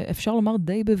שאפשר לומר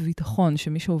די בביטחון,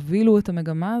 שמי שהובילו את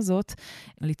המגמה הזאת,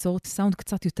 ליצור סאונד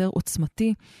קצת יותר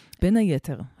עוצמתי, בין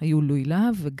היתר היו לואי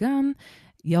להב וגם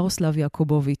ירוסלב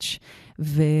יעקובוביץ'.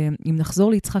 ואם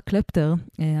נחזור ליצחק קלפטר,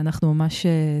 אנחנו ממש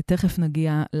תכף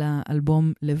נגיע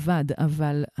לאלבום לבד,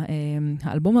 אבל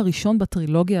האלבום הראשון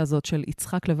בטרילוגיה הזאת של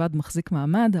יצחק לבד מחזיק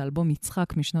מעמד, האלבום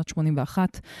יצחק משנת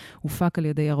 81, הופק על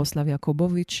ידי ירוסלב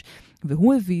יעקובוביץ',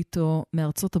 והוא הביא איתו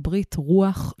מארצות הברית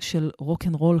רוח של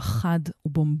רוק'נ'רול חד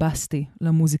ובומבסטי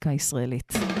למוזיקה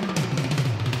הישראלית.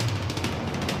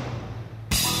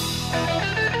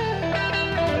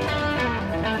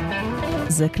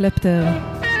 זה קלפטר,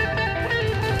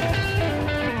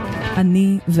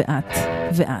 אני ואת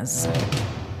ואז.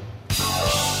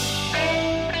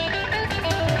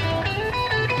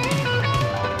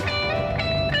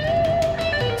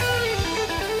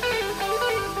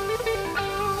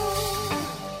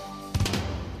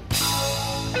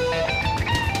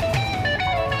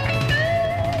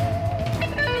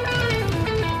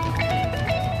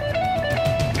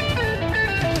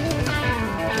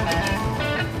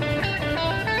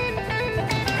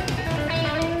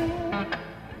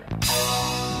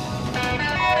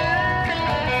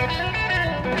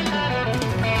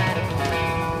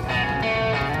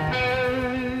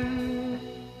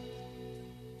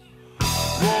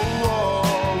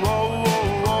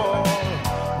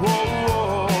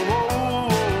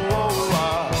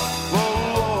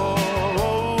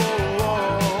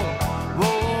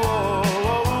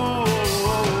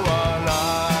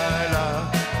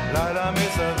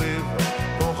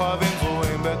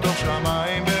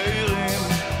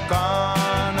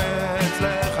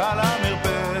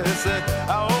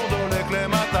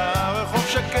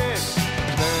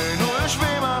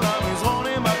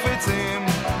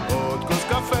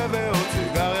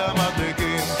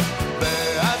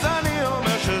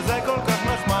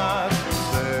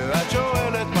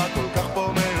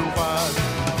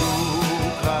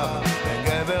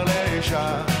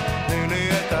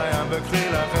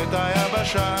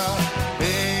 חדשה.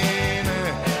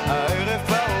 הנה הערב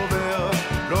כבר עובר,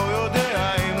 לא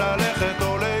יודע אם ללכת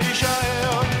או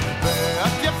להישאר,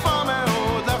 ואת יפה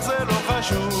מאוד, לך זה לא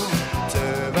חשוב,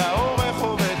 צבע עורך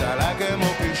עובד עלה כמו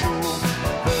קישור,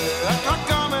 ואת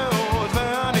רכה מאוד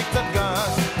ואני קצת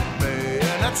גס,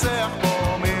 וינצח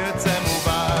פה מי יצא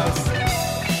מובס.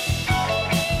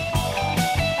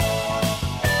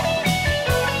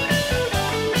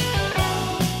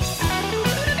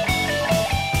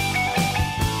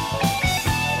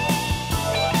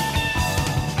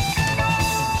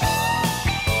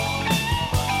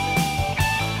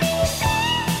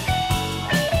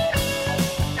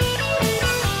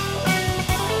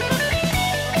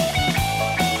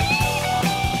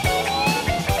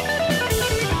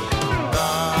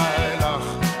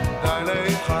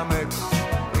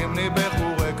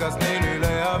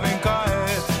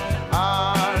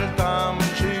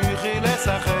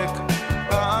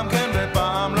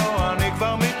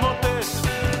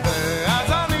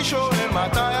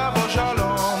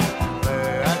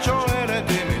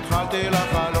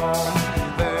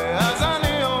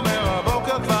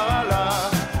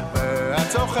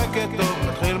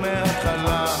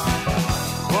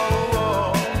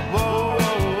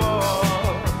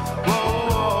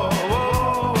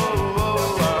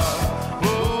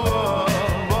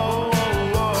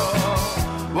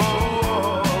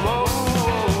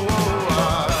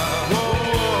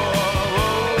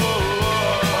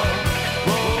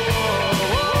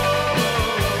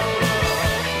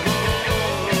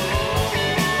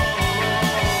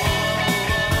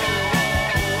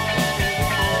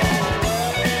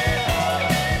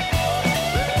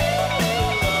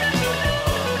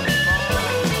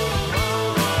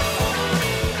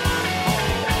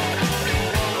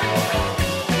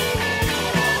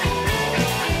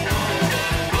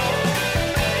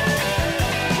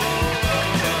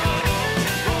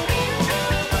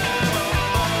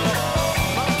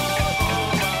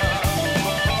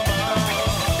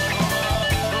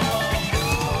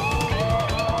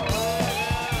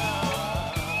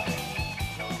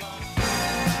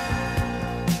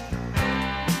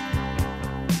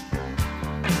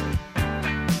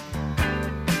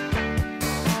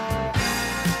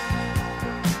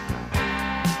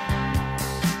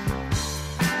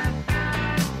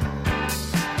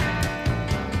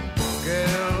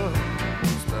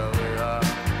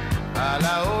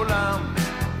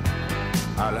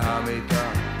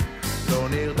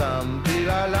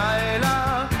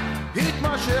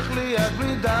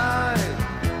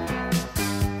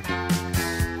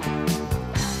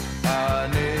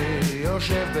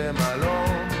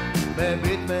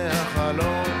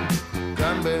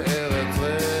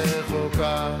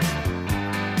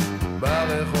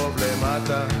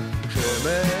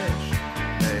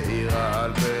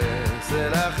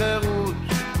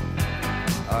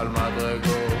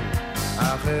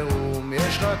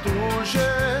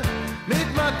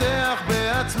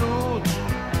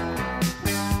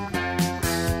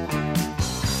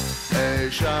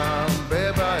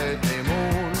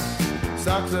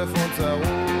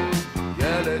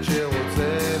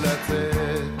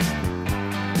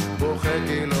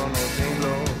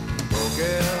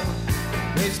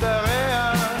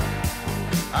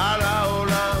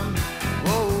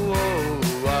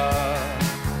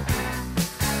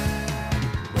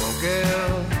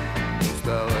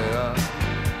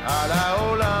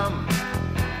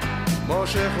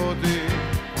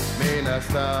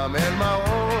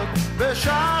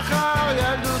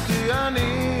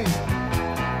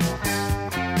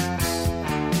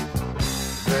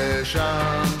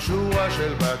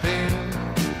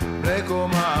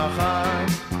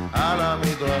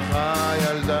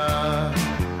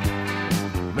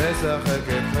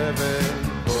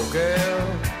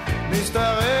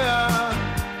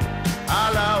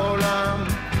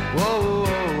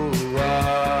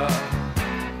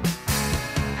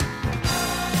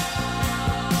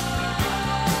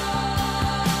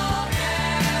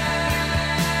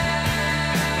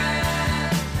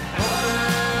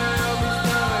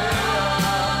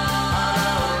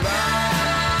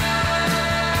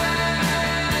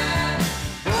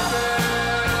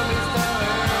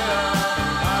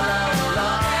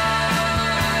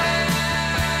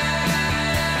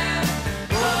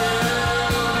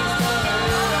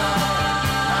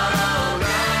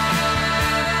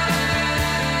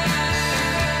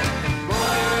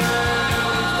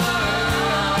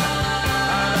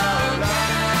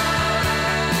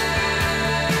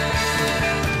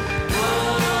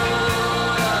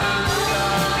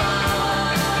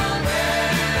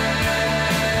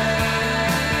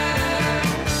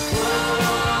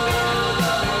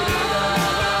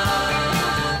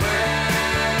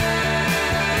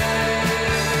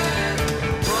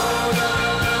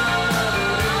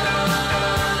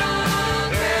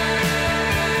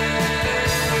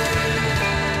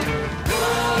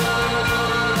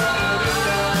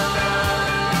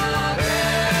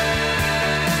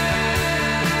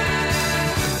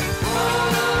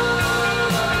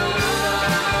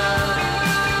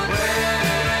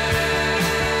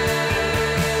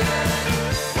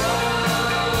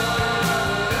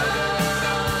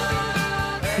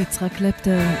 יצחק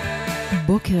קלפטר,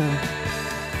 בוקר.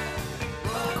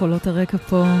 קולות הרקע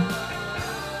פה.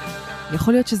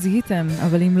 יכול להיות שזיהיתם,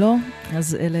 אבל אם לא,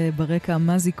 אז אלה ברקע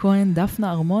מזי כהן,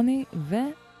 דפנה ארמוני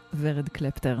וורד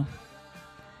קלפטר.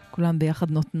 כולם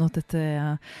ביחד נותנות את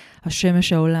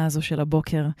השמש העולה הזו של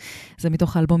הבוקר. זה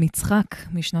מתוך האלבום יצחק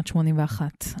משנת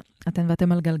 81. אתן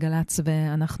ואתם על גלגלץ,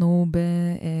 ואנחנו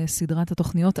בסדרת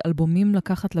התוכניות אלבומים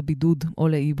לקחת לבידוד או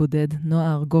לאי בודד.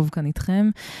 נועה ארגוב כאן איתכם,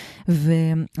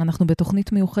 ואנחנו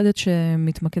בתוכנית מיוחדת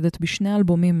שמתמקדת בשני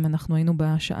אלבומים. אנחנו היינו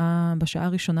בשעה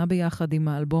הראשונה ביחד עם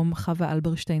האלבום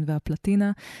אלברשטיין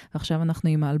והפלטינה, ועכשיו אנחנו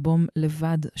עם האלבום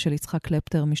לבד של יצחק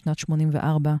קלפטר משנת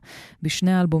 84.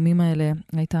 בשני האלבומים האלה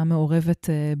הייתה מעורבת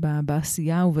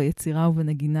בעשייה וביצירה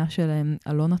ובנגינה שלהם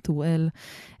אלונה טוראל,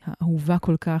 האהובה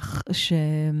כל כך,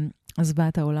 שעזבה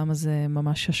את העולם הזה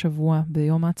ממש השבוע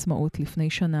ביום העצמאות לפני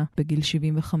שנה, בגיל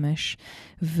 75.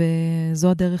 וזו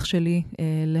הדרך שלי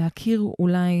להכיר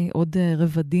אולי עוד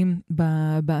רבדים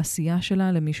בעשייה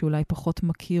שלה, למי שאולי פחות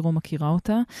מכיר או מכירה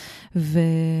אותה,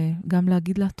 וגם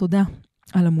להגיד לה תודה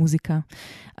על המוזיקה.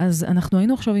 אז אנחנו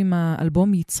היינו עכשיו עם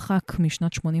האלבום יצחק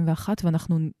משנת 81,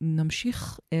 ואנחנו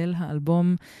נמשיך אל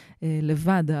האלבום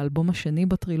לבד, האלבום השני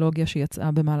בטרילוגיה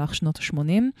שיצאה במהלך שנות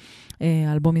ה-80.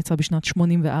 האלבום יצא בשנת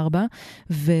 84,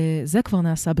 וזה כבר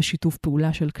נעשה בשיתוף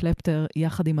פעולה של קלפטר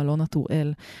יחד עם אלונה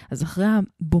טוראל. אז אחרי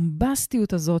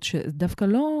הבומבסטיות הזאת, שדווקא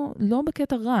לא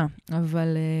בקטע רע,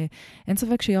 אבל אין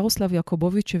ספק שירוסלב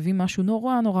יעקובוביץ' הביא משהו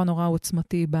נורא נורא נורא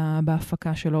עוצמתי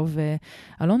בהפקה שלו,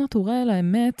 ואלונה טוראל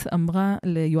האמת אמרה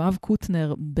ליואב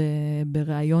קוטנר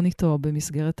בראיון איתו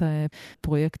במסגרת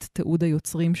הפרויקט תיעוד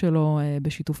היוצרים שלו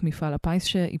בשיתוף מפעל הפיס,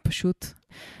 שהיא פשוט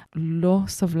לא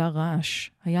סבלה רעש.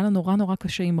 היה לה נורא נורא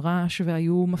קשה עם רעש,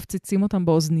 והיו מפציצים אותם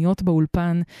באוזניות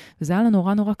באולפן, וזה היה לה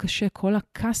נורא נורא קשה, כל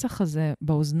הכסח הזה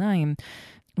באוזניים.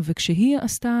 וכשהיא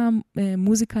עשתה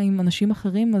מוזיקה עם אנשים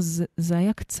אחרים, אז זה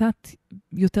היה קצת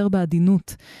יותר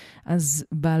בעדינות. אז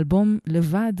באלבום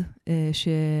לבד,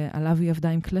 שעליו היא עבדה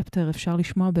עם קלפטר, אפשר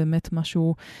לשמוע באמת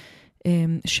משהו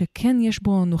שכן יש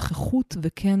בו נוכחות,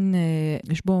 וכן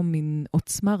יש בו מין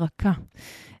עוצמה רכה.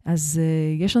 אז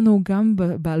יש לנו גם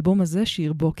באלבום הזה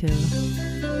שיר בוקר,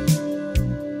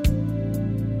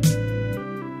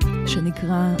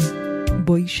 שנקרא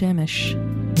בואי שמש.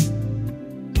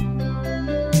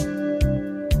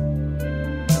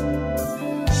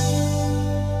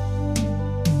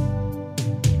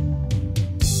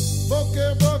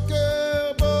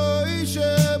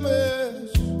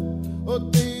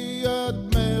 אותי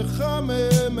את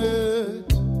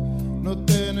מחממת,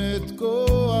 נותנת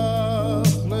כוח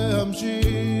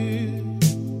להמשיך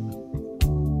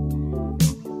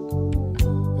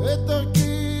את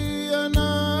דרכי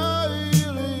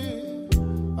הנעירי,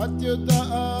 את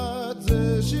יודעת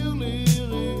זה שיר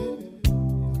לירי,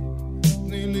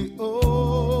 תני לי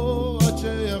אור עד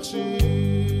שיחשיך.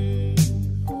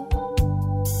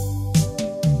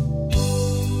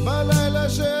 בלילה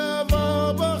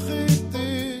שעבר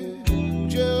בכיתי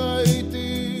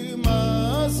כשראיתי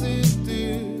מה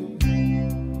עשיתי,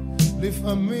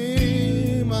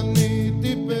 לפעמים אני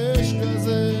טיפש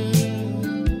כזה,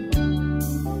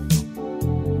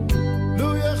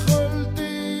 לו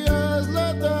יכולתי אז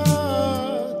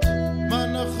לדעת מה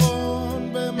נכון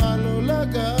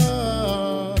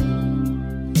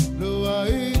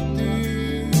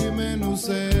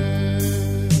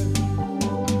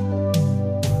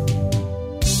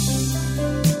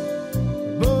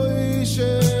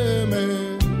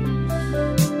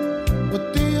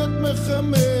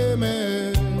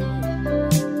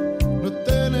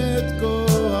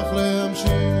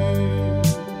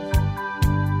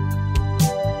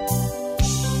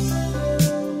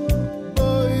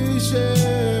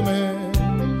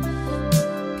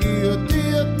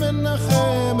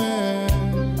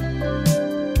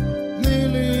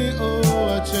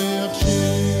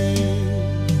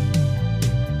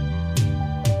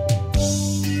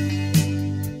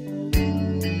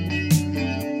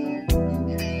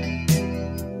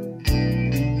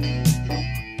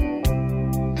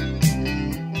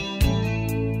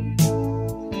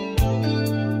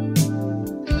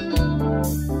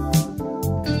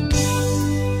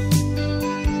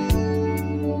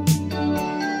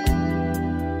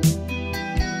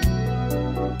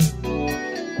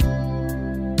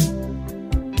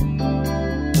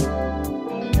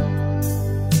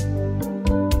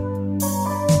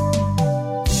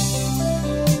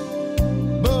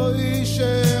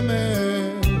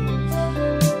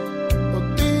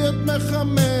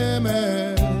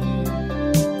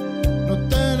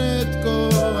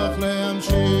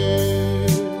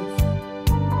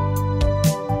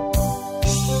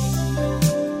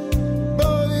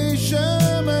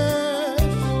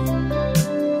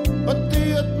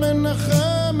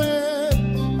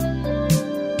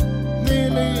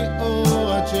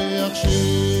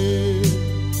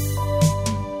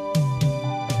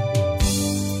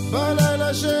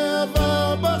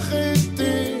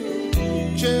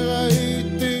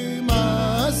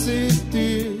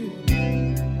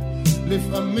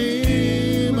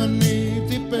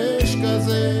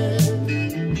הזה.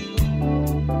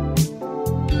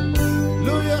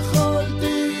 לו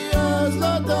יכולתי אז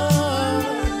לדעת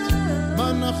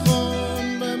מה נכון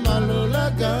ומה לא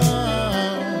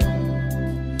לגעת,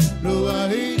 לו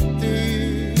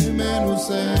הייתי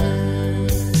מנוסה.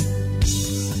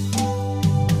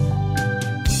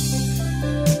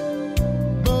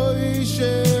 בואי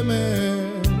שמש,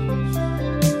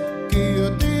 כי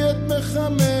אותי את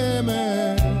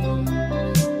מחממת,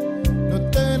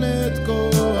 נותנת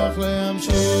כוח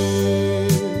להמשיך.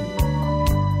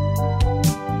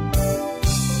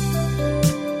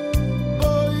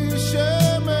 בואי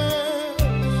שמש,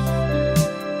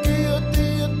 כי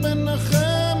אותי את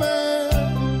מנחמת,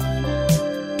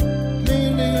 תני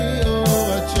לי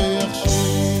אור עד שיחשיך.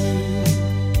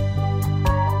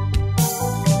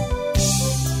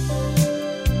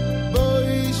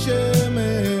 בואי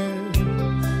שמש,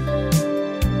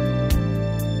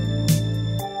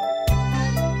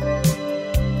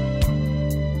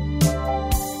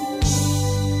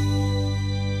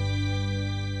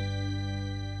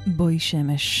 בואי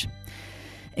שמש.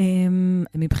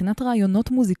 מבחינת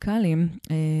רעיונות מוזיקליים,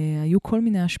 היו כל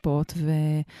מיני השפעות,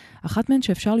 ואחת מהן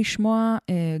שאפשר לשמוע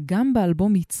גם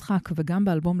באלבום יצחק וגם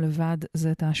באלבום לבד,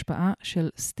 זה את ההשפעה של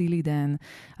סטילי דן.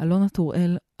 אלונה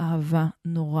טוראל אהבה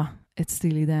נורא את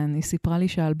סטילי דן. היא סיפרה לי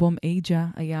שהאלבום אייג'ה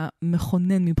היה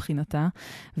מכונן מבחינתה,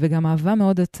 וגם אהבה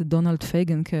מאוד את דונלד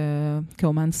פייגן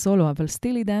כאומן סולו, אבל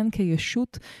סטילי דן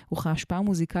כישות וכהשפעה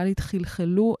מוזיקלית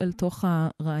חלחלו אל תוך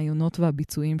הרעיונות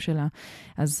והביצועים שלה.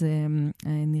 אז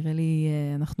נראה לי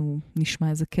אנחנו נשמע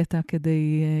איזה קטע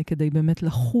כדי באמת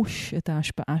לחוש את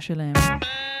ההשפעה שלהם.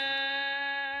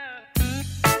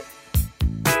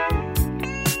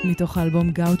 מתוך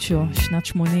האלבום גאוצ'ו, שנת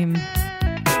 80.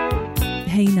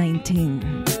 Hey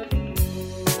 19.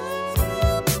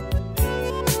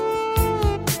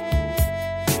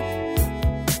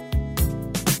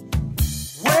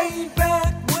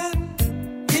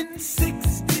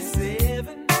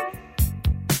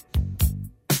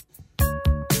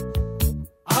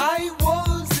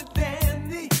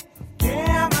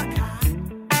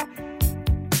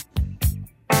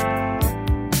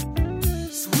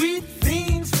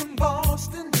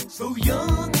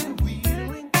 Young and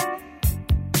wheeling,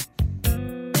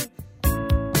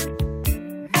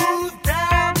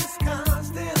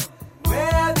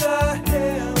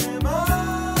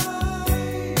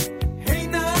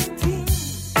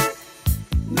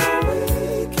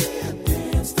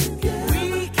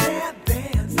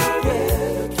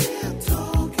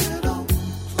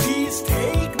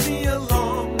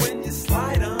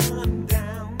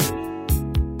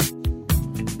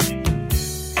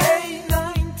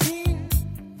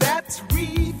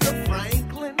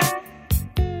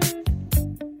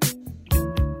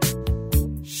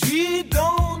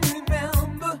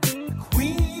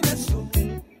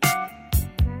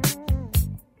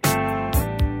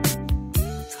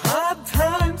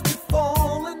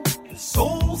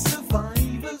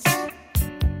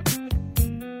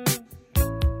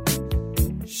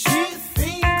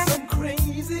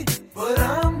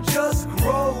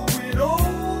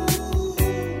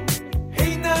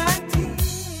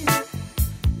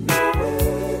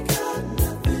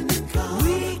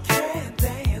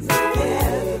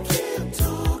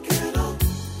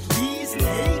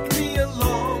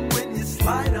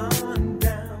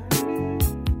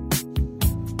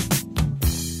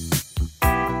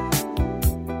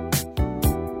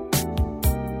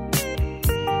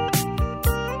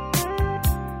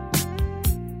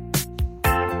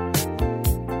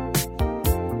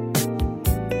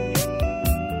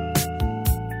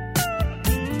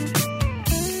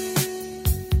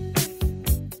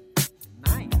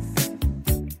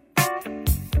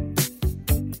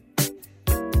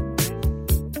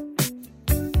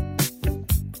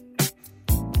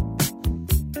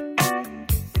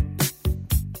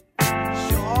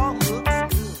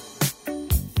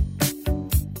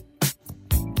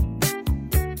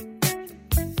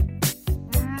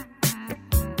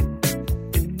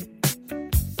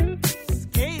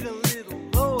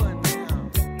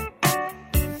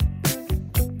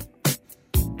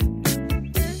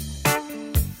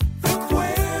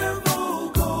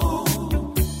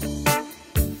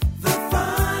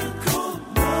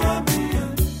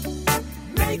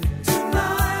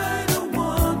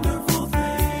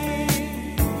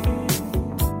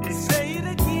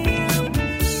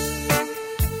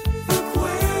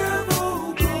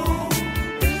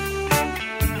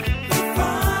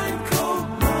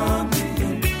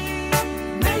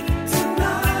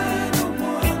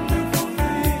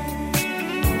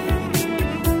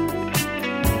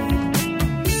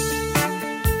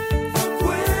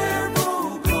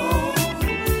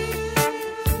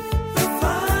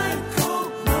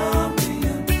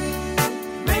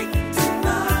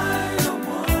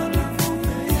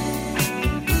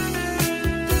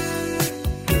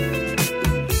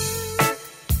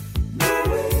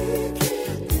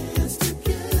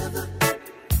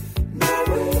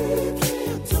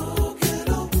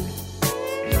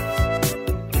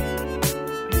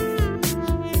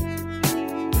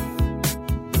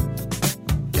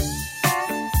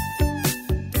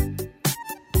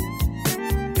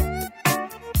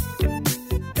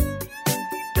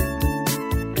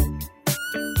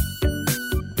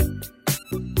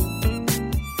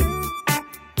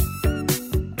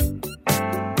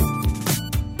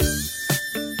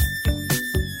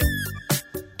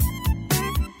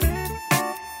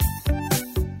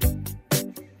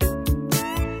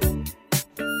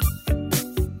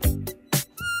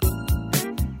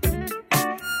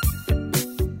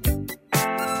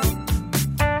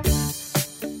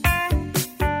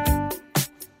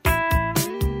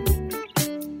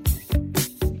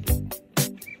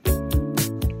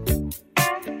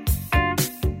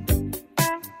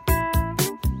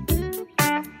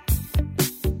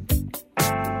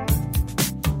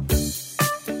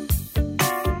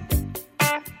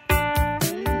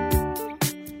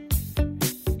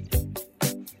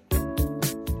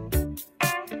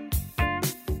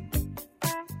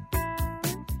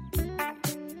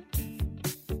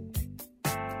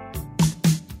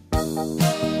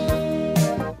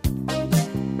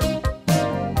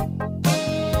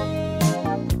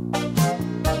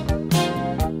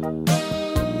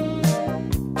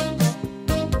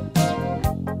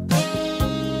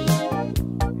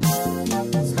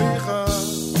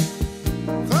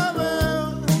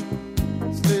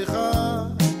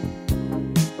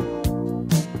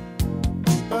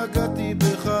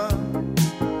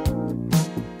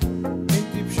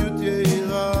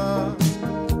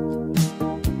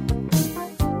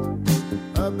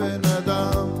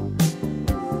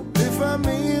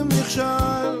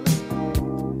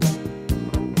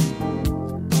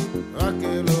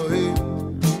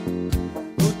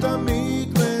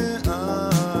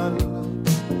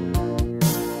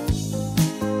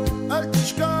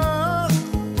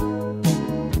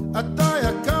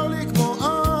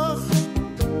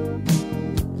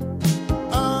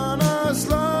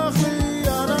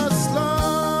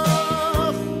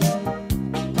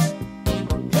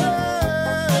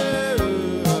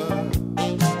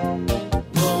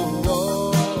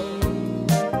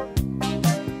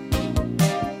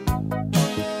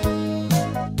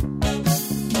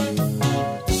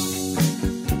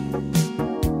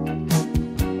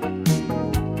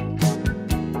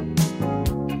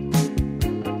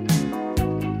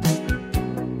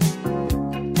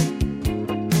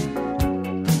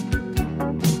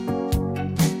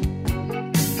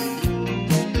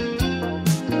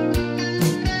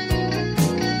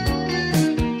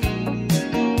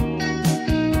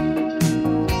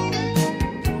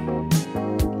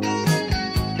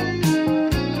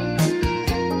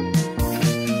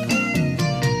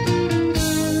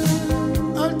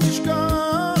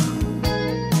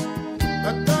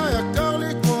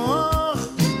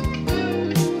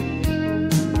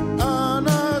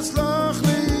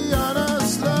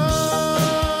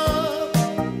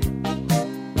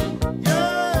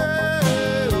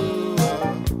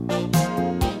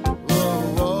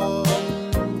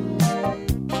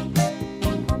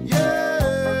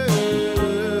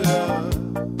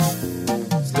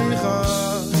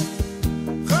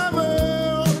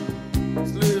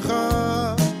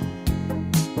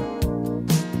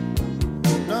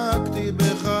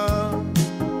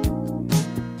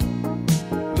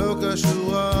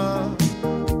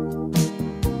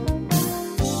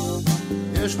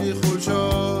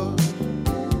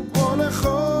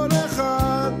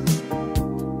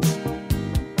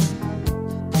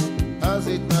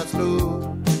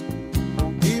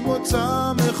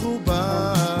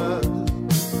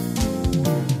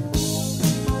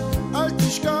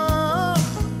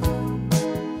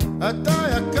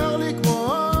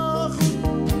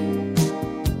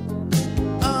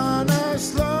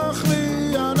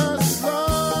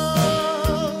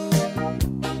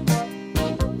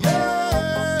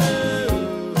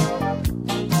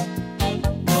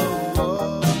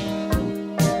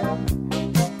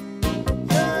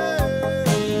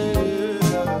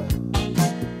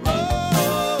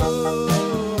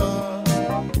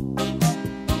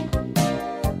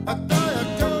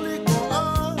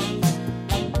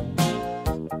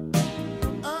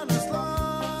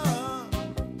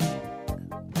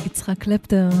 יצחק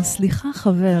קלפטר, סליחה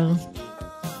חבר,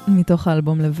 מתוך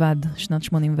האלבום לבד, שנת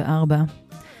 84.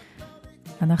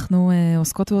 אנחנו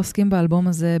עוסקות ועוסקים באלבום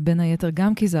הזה בין היתר,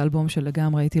 גם כי זה אלבום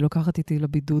שלגמרי הייתי לוקחת איתי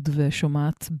לבידוד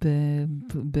ושומעת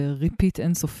בריפיט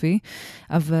אינסופי,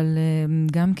 אבל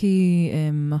גם כי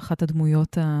אחת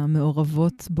הדמויות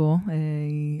המעורבות בו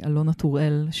היא אלונה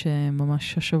טוראל,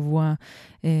 שממש השבוע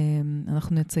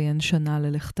אנחנו נציין שנה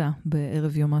ללכתה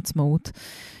בערב יום העצמאות,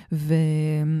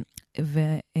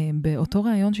 ובאותו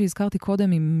ראיון שהזכרתי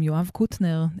קודם עם יואב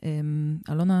קוטנר,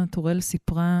 אלונה טוראל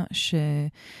סיפרה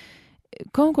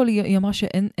קודם כל היא אמרה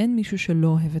שאין מישהו שלא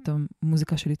אוהב את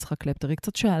המוזיקה של יצחק קלפטר. היא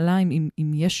קצת שאלה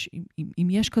אם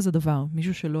יש כזה דבר,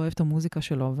 מישהו שלא אוהב את המוזיקה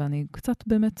שלו, ואני קצת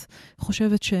באמת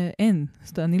חושבת שאין.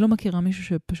 אני לא מכירה מישהו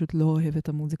שפשוט לא אוהב את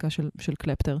המוזיקה של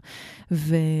קלפטר.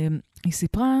 והיא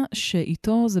סיפרה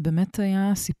שאיתו זה באמת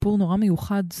היה סיפור נורא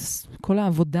מיוחד, כל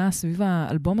העבודה סביב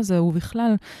האלבום הזה,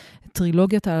 ובכלל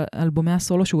טרילוגיית אלבומי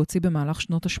הסולו שהוא הוציא במהלך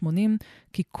שנות ה-80,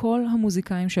 כי כל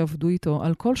המוזיקאים שעבדו איתו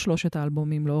על כל שלושת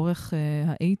האלבומים לאורך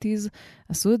ה-80s,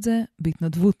 עשו את זה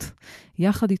בהתנדבות,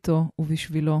 יחד איתו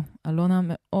ובשבילו. אלונה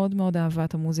מאוד מאוד אהבה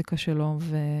את המוזיקה שלו,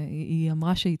 והיא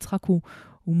אמרה שיצחק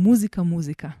הוא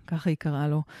מוזיקה, ככה היא קראה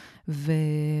לו,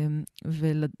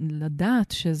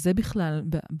 ולדעת שזה בכלל,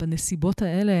 בנסיבות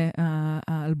האלה,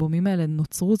 האלבומים האלה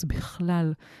נוצרו, זה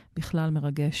בכלל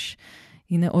מרגש.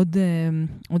 הנה עוד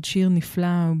שיר נפלא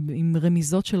עם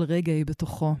רמיזות של רגעי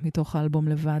בתוכו, מתוך האלבום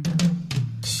לבד.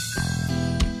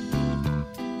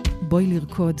 בואי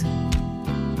לרקוד.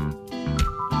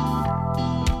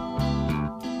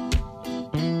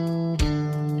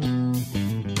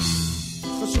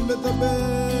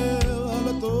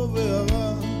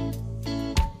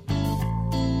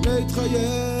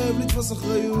 להתחייב, לתפוס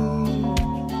אחריות,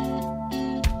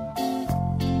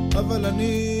 אבל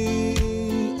אני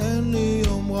אין לי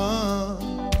יום רע,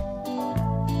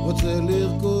 רוצה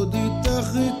לרקוד איתך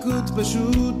ריקוד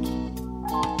פשוט,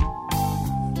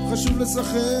 חשוב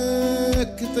לשחק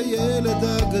את הילד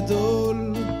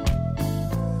הגדול,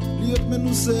 להיות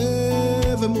מנוסה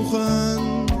ומוכן,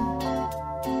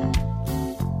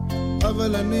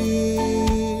 אבל אני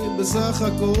בסך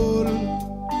הכל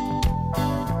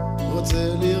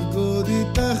רוצה לרקוד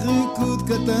איתך ריקוד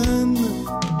קטן,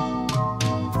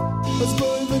 אז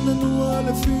בואי וננוע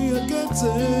לפי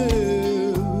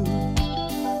הקצב,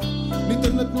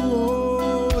 ניתן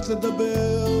לתנועות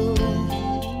לדבר,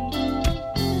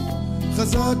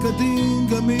 חזק הדין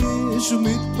גם מישהו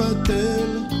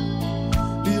מתפתל,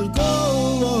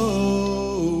 לרקוד,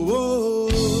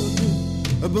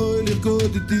 בואי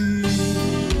לרקוד איתי,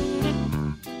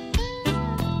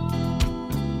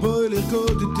 בואי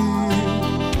לרקוד איתי,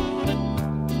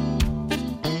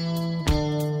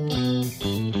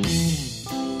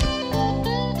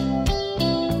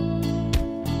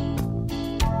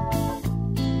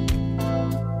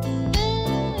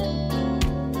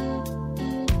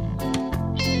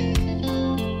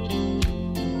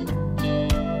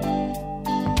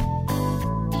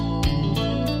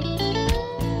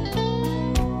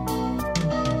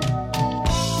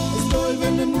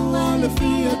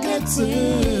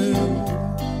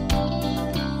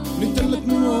 ניתן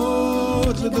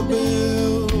לתנועות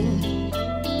לדבר,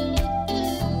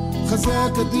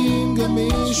 חזק הדין גם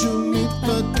מישהו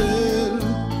מתפתל,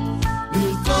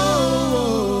 לרקוד,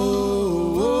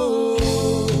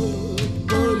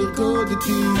 בואי לרקוד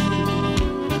איתי,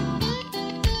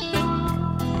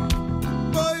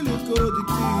 בואי לרקוד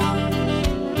איתי,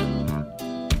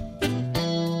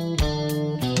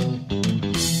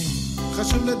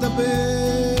 חשוב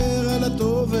לדבר על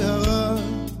הטוב והרע,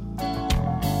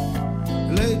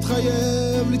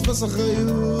 להתחייב, לתפוס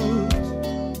אחריות,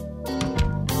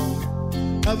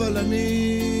 אבל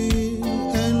אני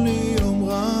אין לי יום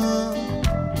רע,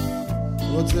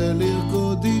 רוצה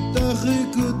לרקוד איתך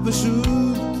ריקוד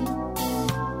פשוט,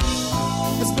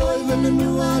 אז בואי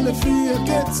וננוע לפי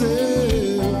הקצב,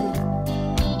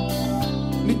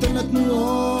 ניתן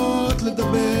לתנועות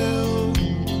לדבר,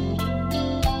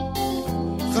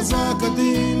 חזק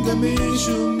הדין גם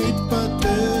מישהו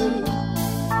מתפתל,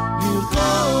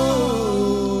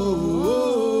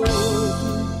 לרקוד,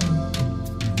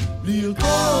 לרקוד,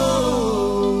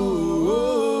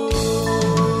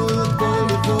 בואי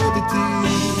לרקוד איתי,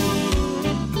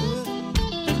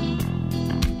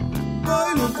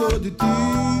 בואי לרקוד איתי,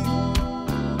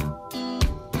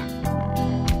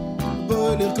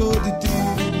 בואי לרקוד איתי,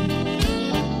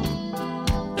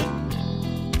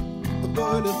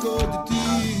 בואי לרקוד איתי,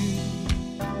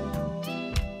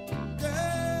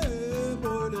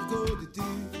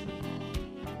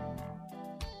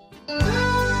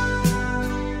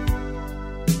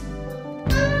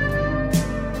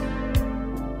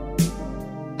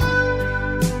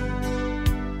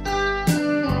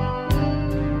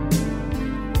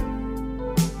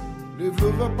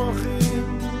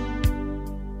 הפרחים,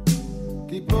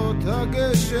 טיפות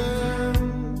הגשם,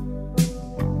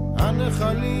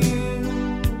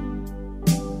 הנחלים,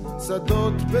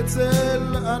 שדות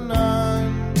בצל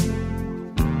ענן,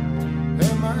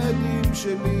 הם העדים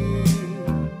שלי,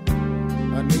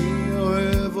 אני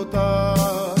אוהב אותך,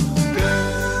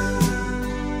 כן.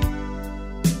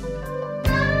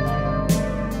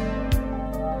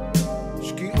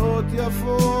 שקיעות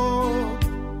יפות,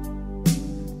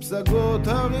 פסגות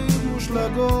הרים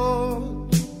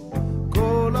ושלגות,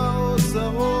 כל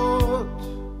האוצרות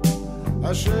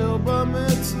אשר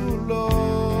במצולות,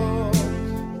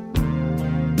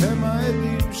 הם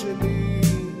העדים שלי,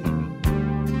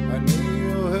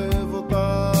 אני אוהב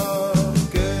אותך,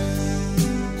 כן.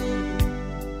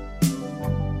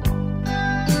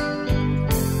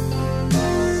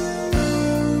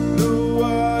 לו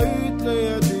היית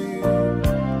לידי,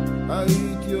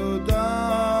 היית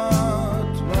יודעת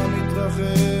מה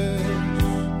מתרחש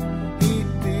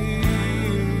איתי,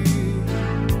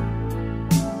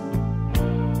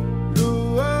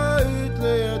 לו היית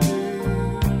לידי,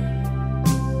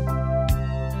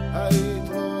 היית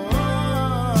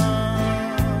רואה,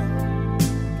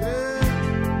 כן.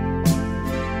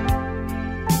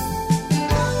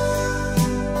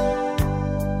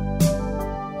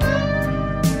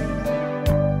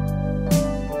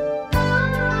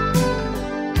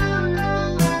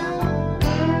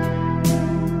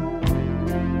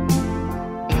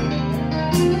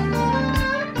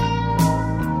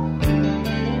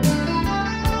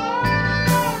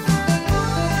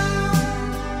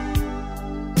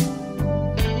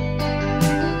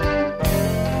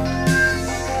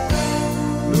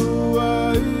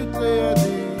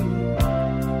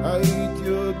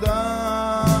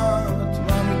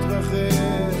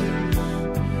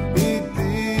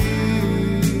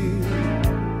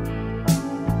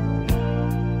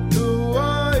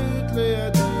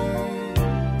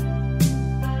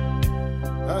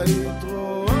 היית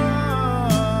רואה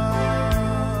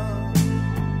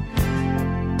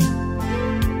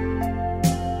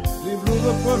לבלוב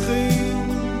הפרחים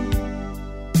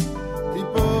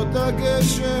טיפות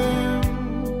הגשם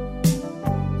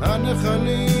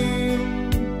הנחלים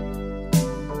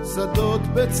שדות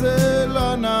בצל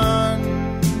ענן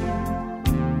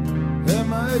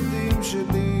הם העדים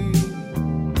שלי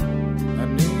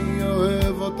אני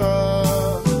אוהב אותה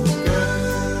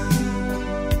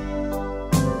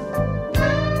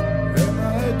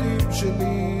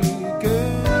שלי,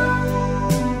 כן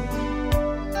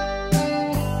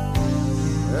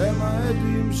הם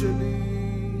העדים שלי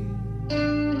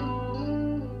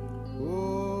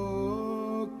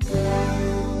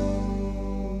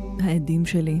העדים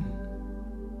שלי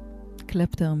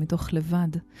קלפטר מתוך לבד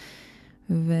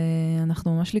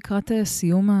ואנחנו ממש לקראת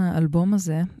סיום האלבום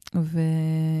הזה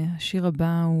והשיר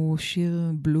הבא הוא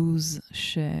שיר בלוז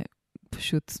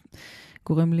שפשוט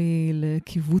גורם לי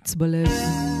לקיבוץ בלב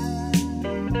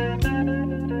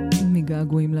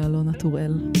מגעגועים לאלונה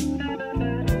טוראל.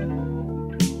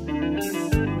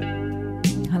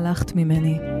 הלכת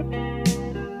ממני.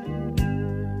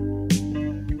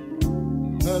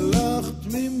 הלכת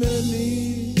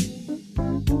ממני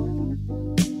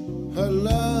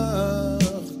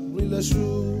הלכת בלי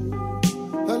לשוב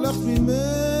הלכת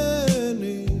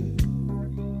ממני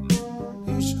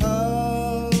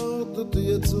השארת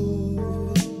אותי עצוב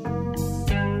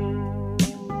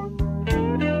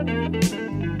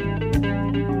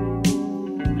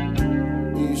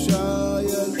אישה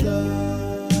ילדה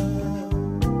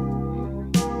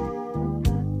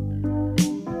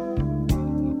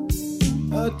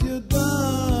את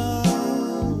יודעת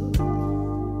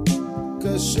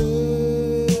קשה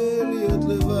להיות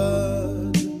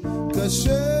לבד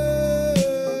קשה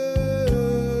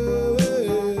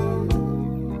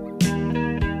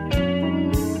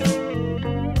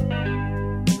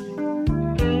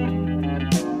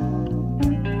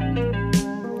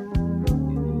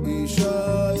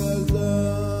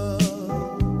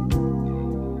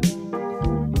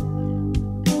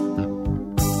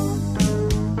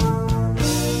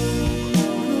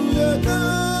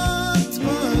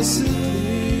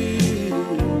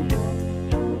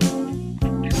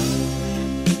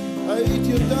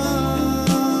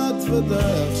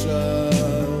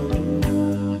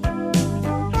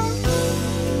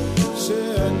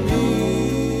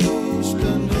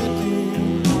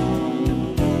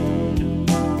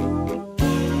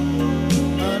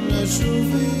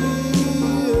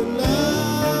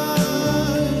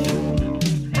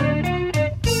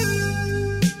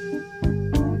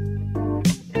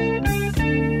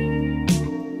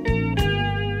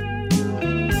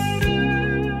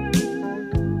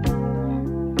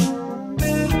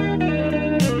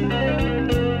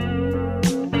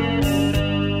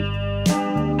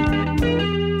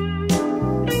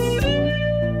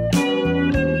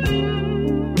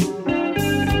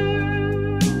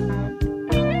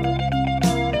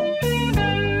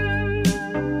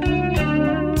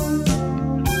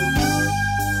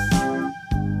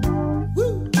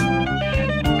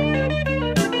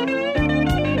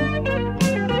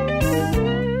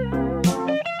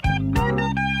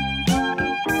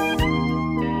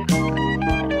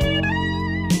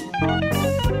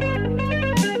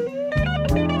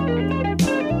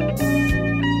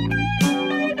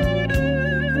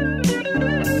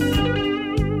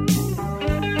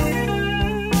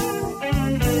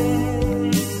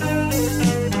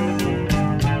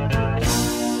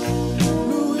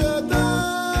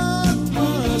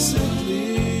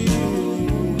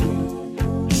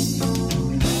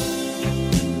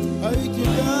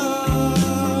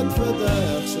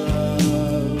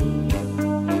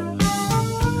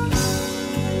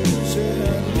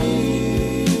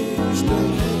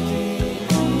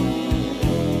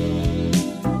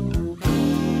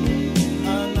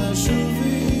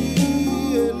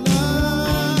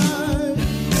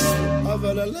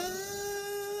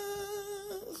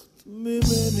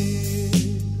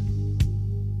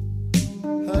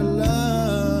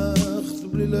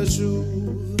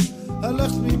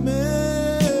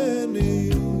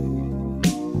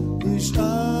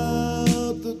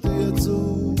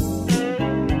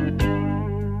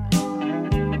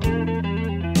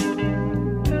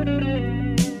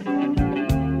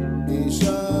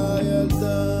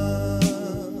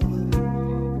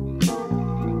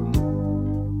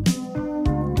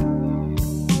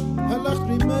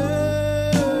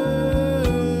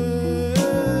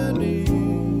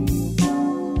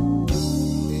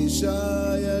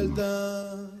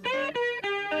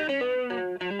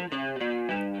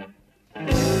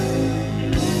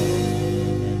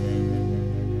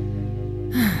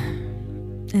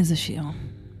איזה שיר.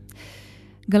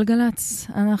 גלגלץ,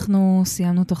 אנחנו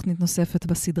סיימנו תוכנית נוספת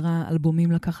בסדרה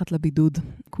אלבומים לקחת לבידוד.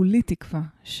 כולי תקווה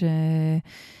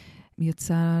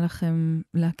שיצא לכם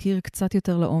להכיר קצת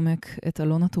יותר לעומק את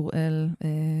אלונה טוראל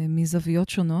מזוויות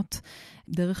שונות,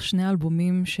 דרך שני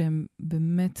אלבומים שהם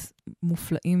באמת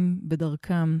מופלאים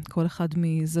בדרכם, כל אחד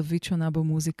מזווית שונה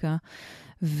במוזיקה,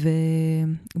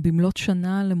 ובמלאת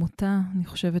שנה למותה, אני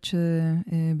חושבת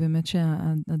שבאמת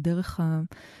שהדרך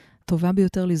הטובה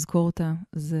ביותר לזכור אותה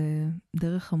זה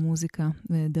דרך המוזיקה,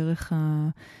 ודרך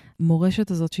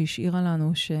המורשת הזאת שהשאירה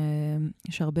לנו,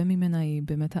 שהרבה ממנה היא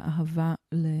באמת האהבה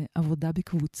לעבודה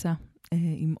בקבוצה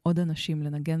עם עוד אנשים,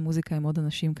 לנגן מוזיקה עם עוד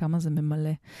אנשים, כמה זה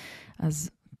ממלא. אז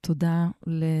תודה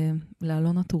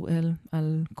לאלונה טוראל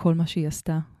על כל מה שהיא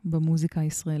עשתה במוזיקה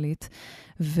הישראלית.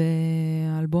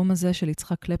 והאלבום הזה של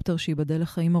יצחק קלפטר, שיבדל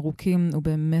לחיים ארוכים, הוא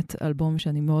באמת אלבום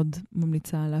שאני מאוד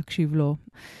ממליצה להקשיב לו.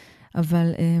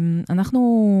 אבל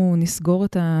אנחנו נסגור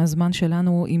את הזמן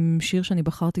שלנו עם שיר שאני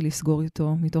בחרתי לסגור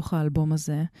איתו מתוך האלבום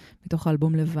הזה, מתוך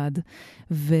האלבום לבד.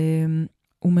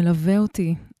 והוא מלווה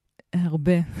אותי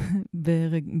הרבה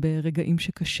ברגעים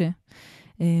שקשה.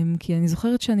 כי אני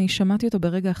זוכרת שאני שמעתי אותו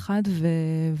ברגע אחד,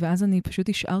 ואז אני פשוט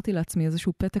השארתי לעצמי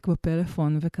איזשהו פתק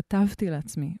בפלאפון, וכתבתי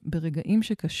לעצמי, ברגעים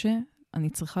שקשה, אני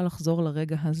צריכה לחזור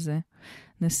לרגע הזה.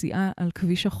 נסיעה על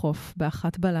כביש החוף, ב1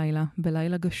 בלילה,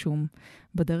 בלילה גשום,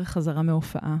 בדרך חזרה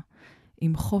מהופעה,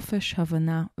 עם חופש,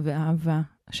 הבנה ואהבה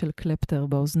של קלפטר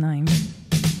באוזניים.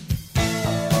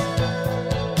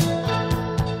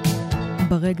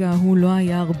 ברגע ההוא לא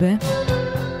היה הרבה,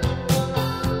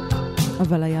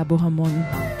 אבל היה בו המון.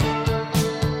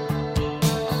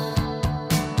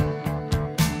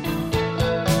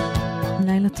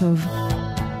 לילה טוב.